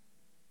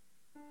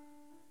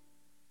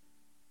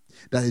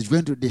that is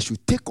going to, they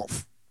should take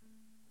off.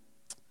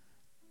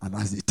 And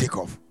as they take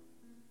off,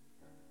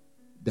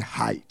 the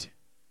height,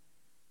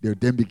 they will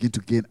then begin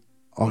to gain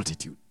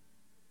altitude.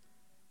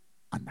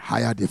 And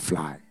higher they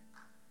fly,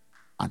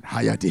 and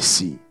higher they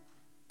see,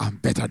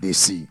 and better they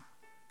see.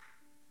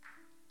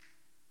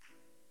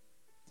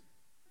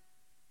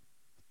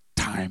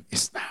 Time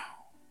is now.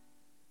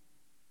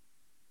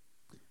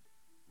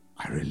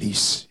 I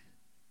release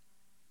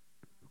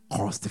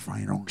God's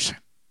divine unction.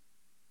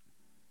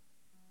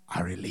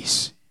 I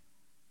release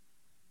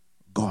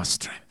God's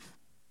strength.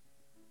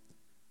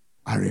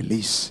 I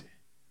release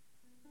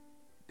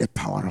the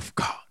power of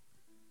God.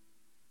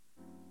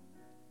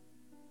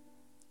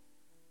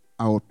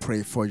 I will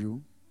pray for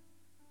you.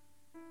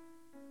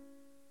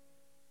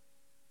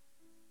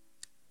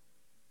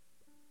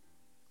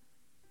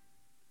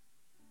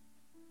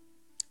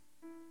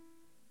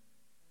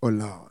 Oh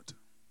Lord,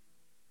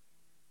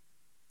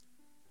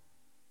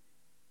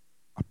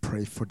 I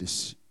pray for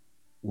this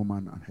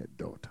woman and her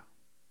daughter.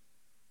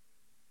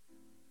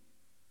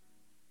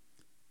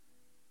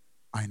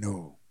 I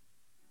know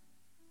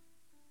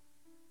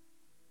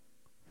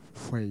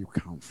where you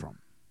come from.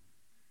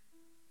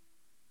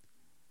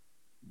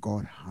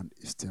 God's hand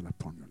is still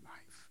upon your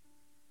life.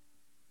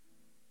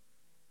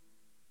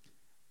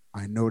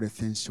 I know the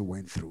things you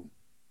went through.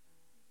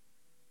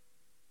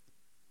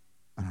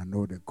 And I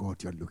know the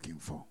God you're looking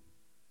for.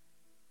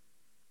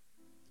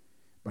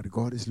 But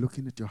God is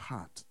looking at your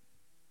heart.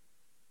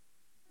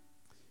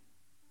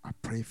 I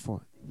pray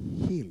for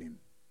healing.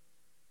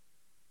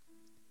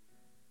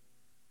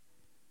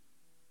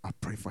 I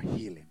pray for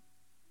healing.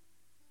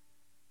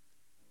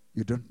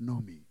 You don't know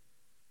me,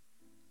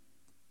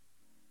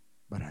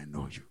 but I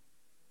know you.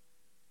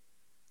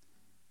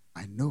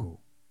 I know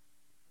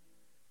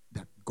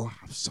that God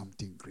has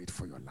something great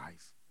for your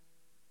life.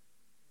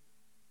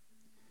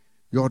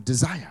 Your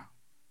desire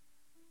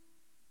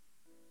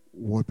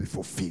will be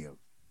fulfilled.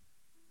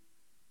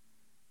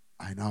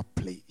 I now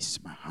place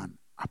my hand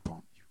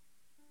upon you.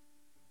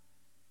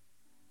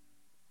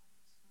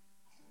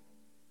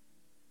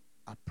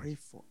 I pray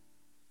for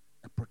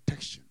a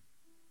protection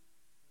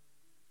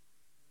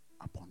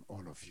upon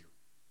all of you.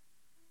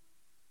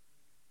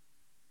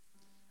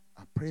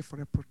 I pray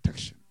for a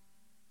protection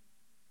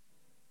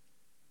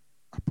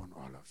upon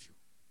all of you.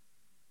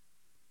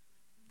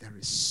 There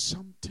is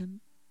something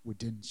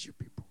within you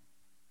people.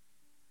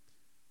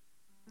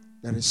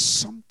 There is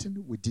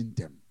something within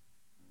them.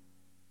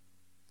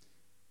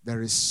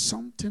 There is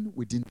something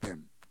within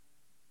them.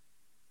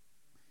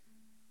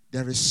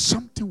 There is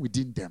something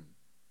within them.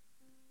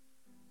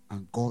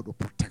 And God will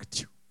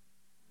protect you.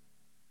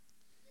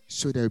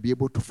 So they'll be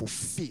able to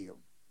fulfill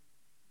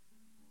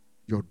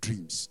your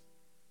dreams.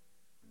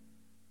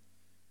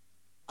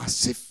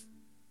 As if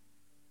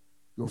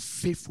your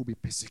faith will be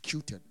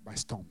persecuted by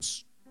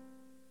storms.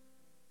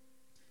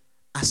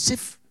 As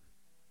if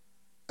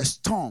a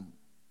storm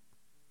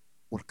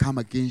will come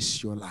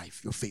against your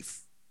life, your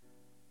faith.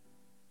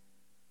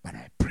 But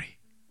I pray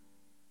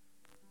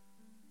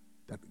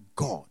that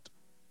God,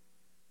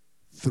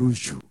 through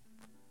you,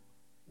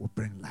 will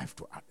bring life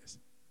to others.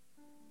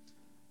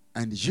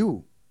 And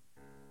you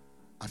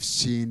have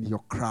seen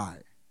your cry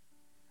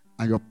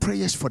and your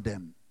prayers for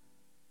them.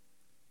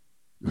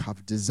 You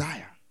have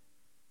desire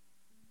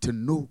to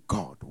know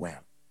God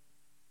well.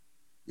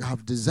 You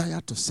have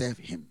desire to serve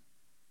Him.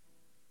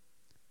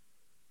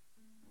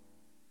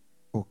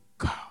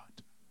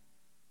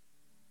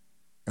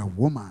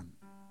 woman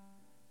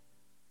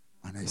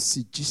and I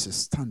see Jesus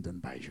standing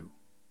by you.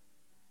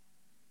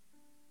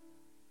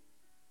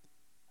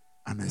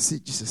 And I see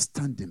Jesus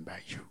standing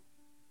by you.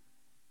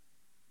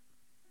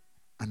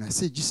 And I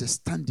see Jesus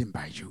standing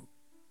by you.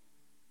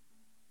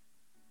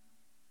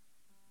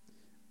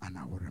 And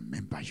I will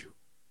remember you.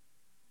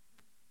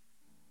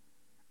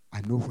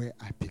 I know where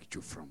I picked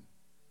you from.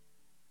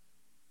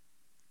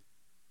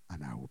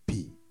 And I will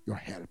be your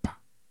helper.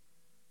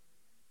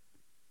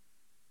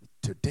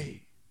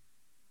 Today,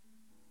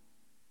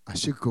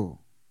 as you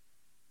go,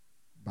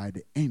 by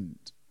the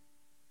end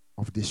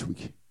of this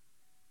week,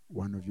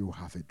 one of you will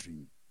have a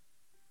dream.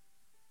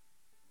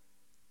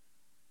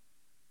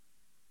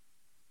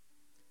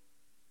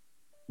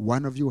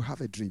 One of you will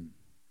have a dream.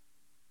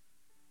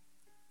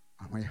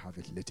 And when you have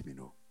it, let me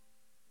know.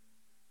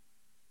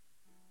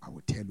 I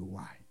will tell you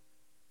why.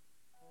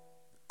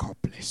 God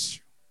bless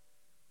you.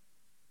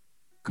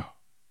 God,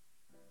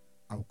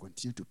 I will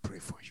continue to pray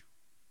for you.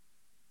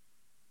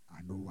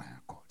 I know why I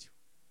called you.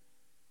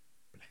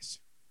 Bless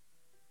you.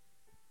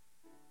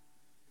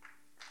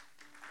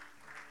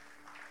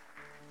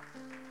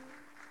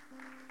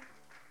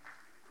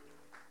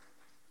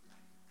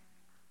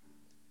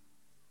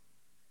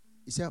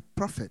 He said,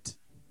 prophet,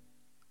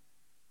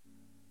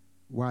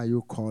 why are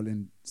you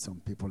calling some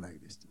people like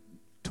this?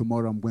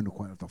 Tomorrow I'm going to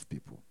call a lot of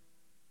people.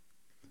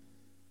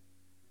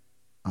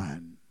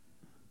 And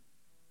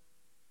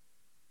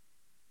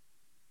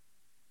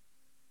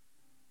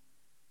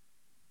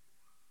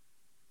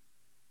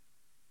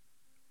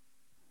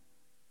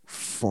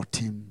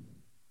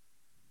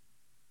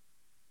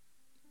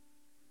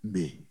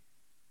May.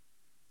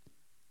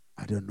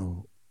 I don't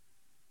know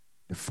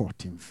the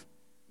 14th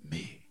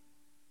May.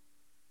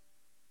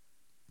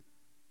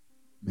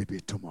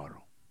 Maybe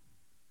tomorrow.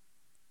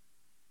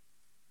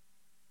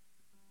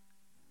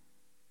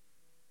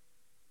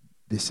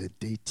 There's a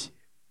date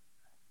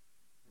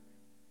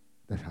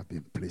that have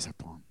been placed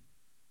upon.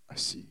 I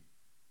see.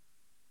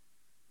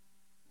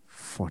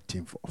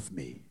 14th of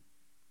May.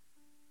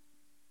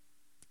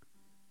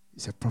 He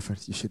said,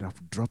 prophet, you should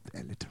have dropped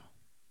a little.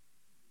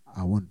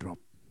 I won't drop.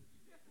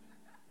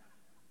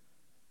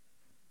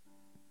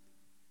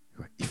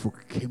 If you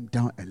came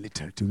down a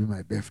little to be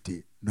my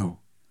birthday, no.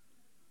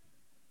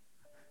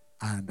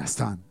 I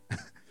understand.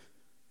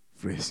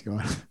 Praise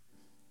God.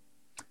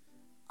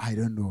 I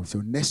don't know.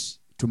 So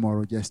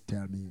tomorrow, just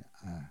tell me.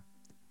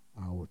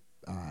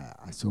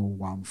 I saw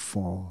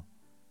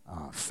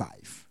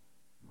 145,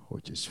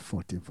 which is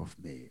 14th of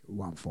May.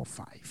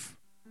 145.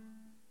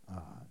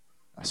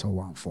 I saw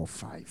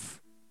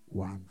 145.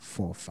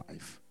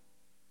 145.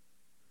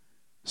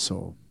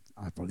 So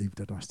I believe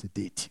that was the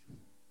date.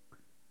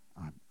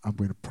 And I'm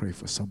going to pray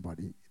for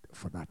somebody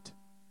for that.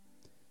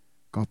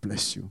 God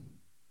bless you.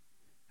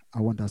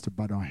 I want us to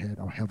bow our head,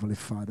 our Heavenly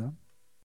Father.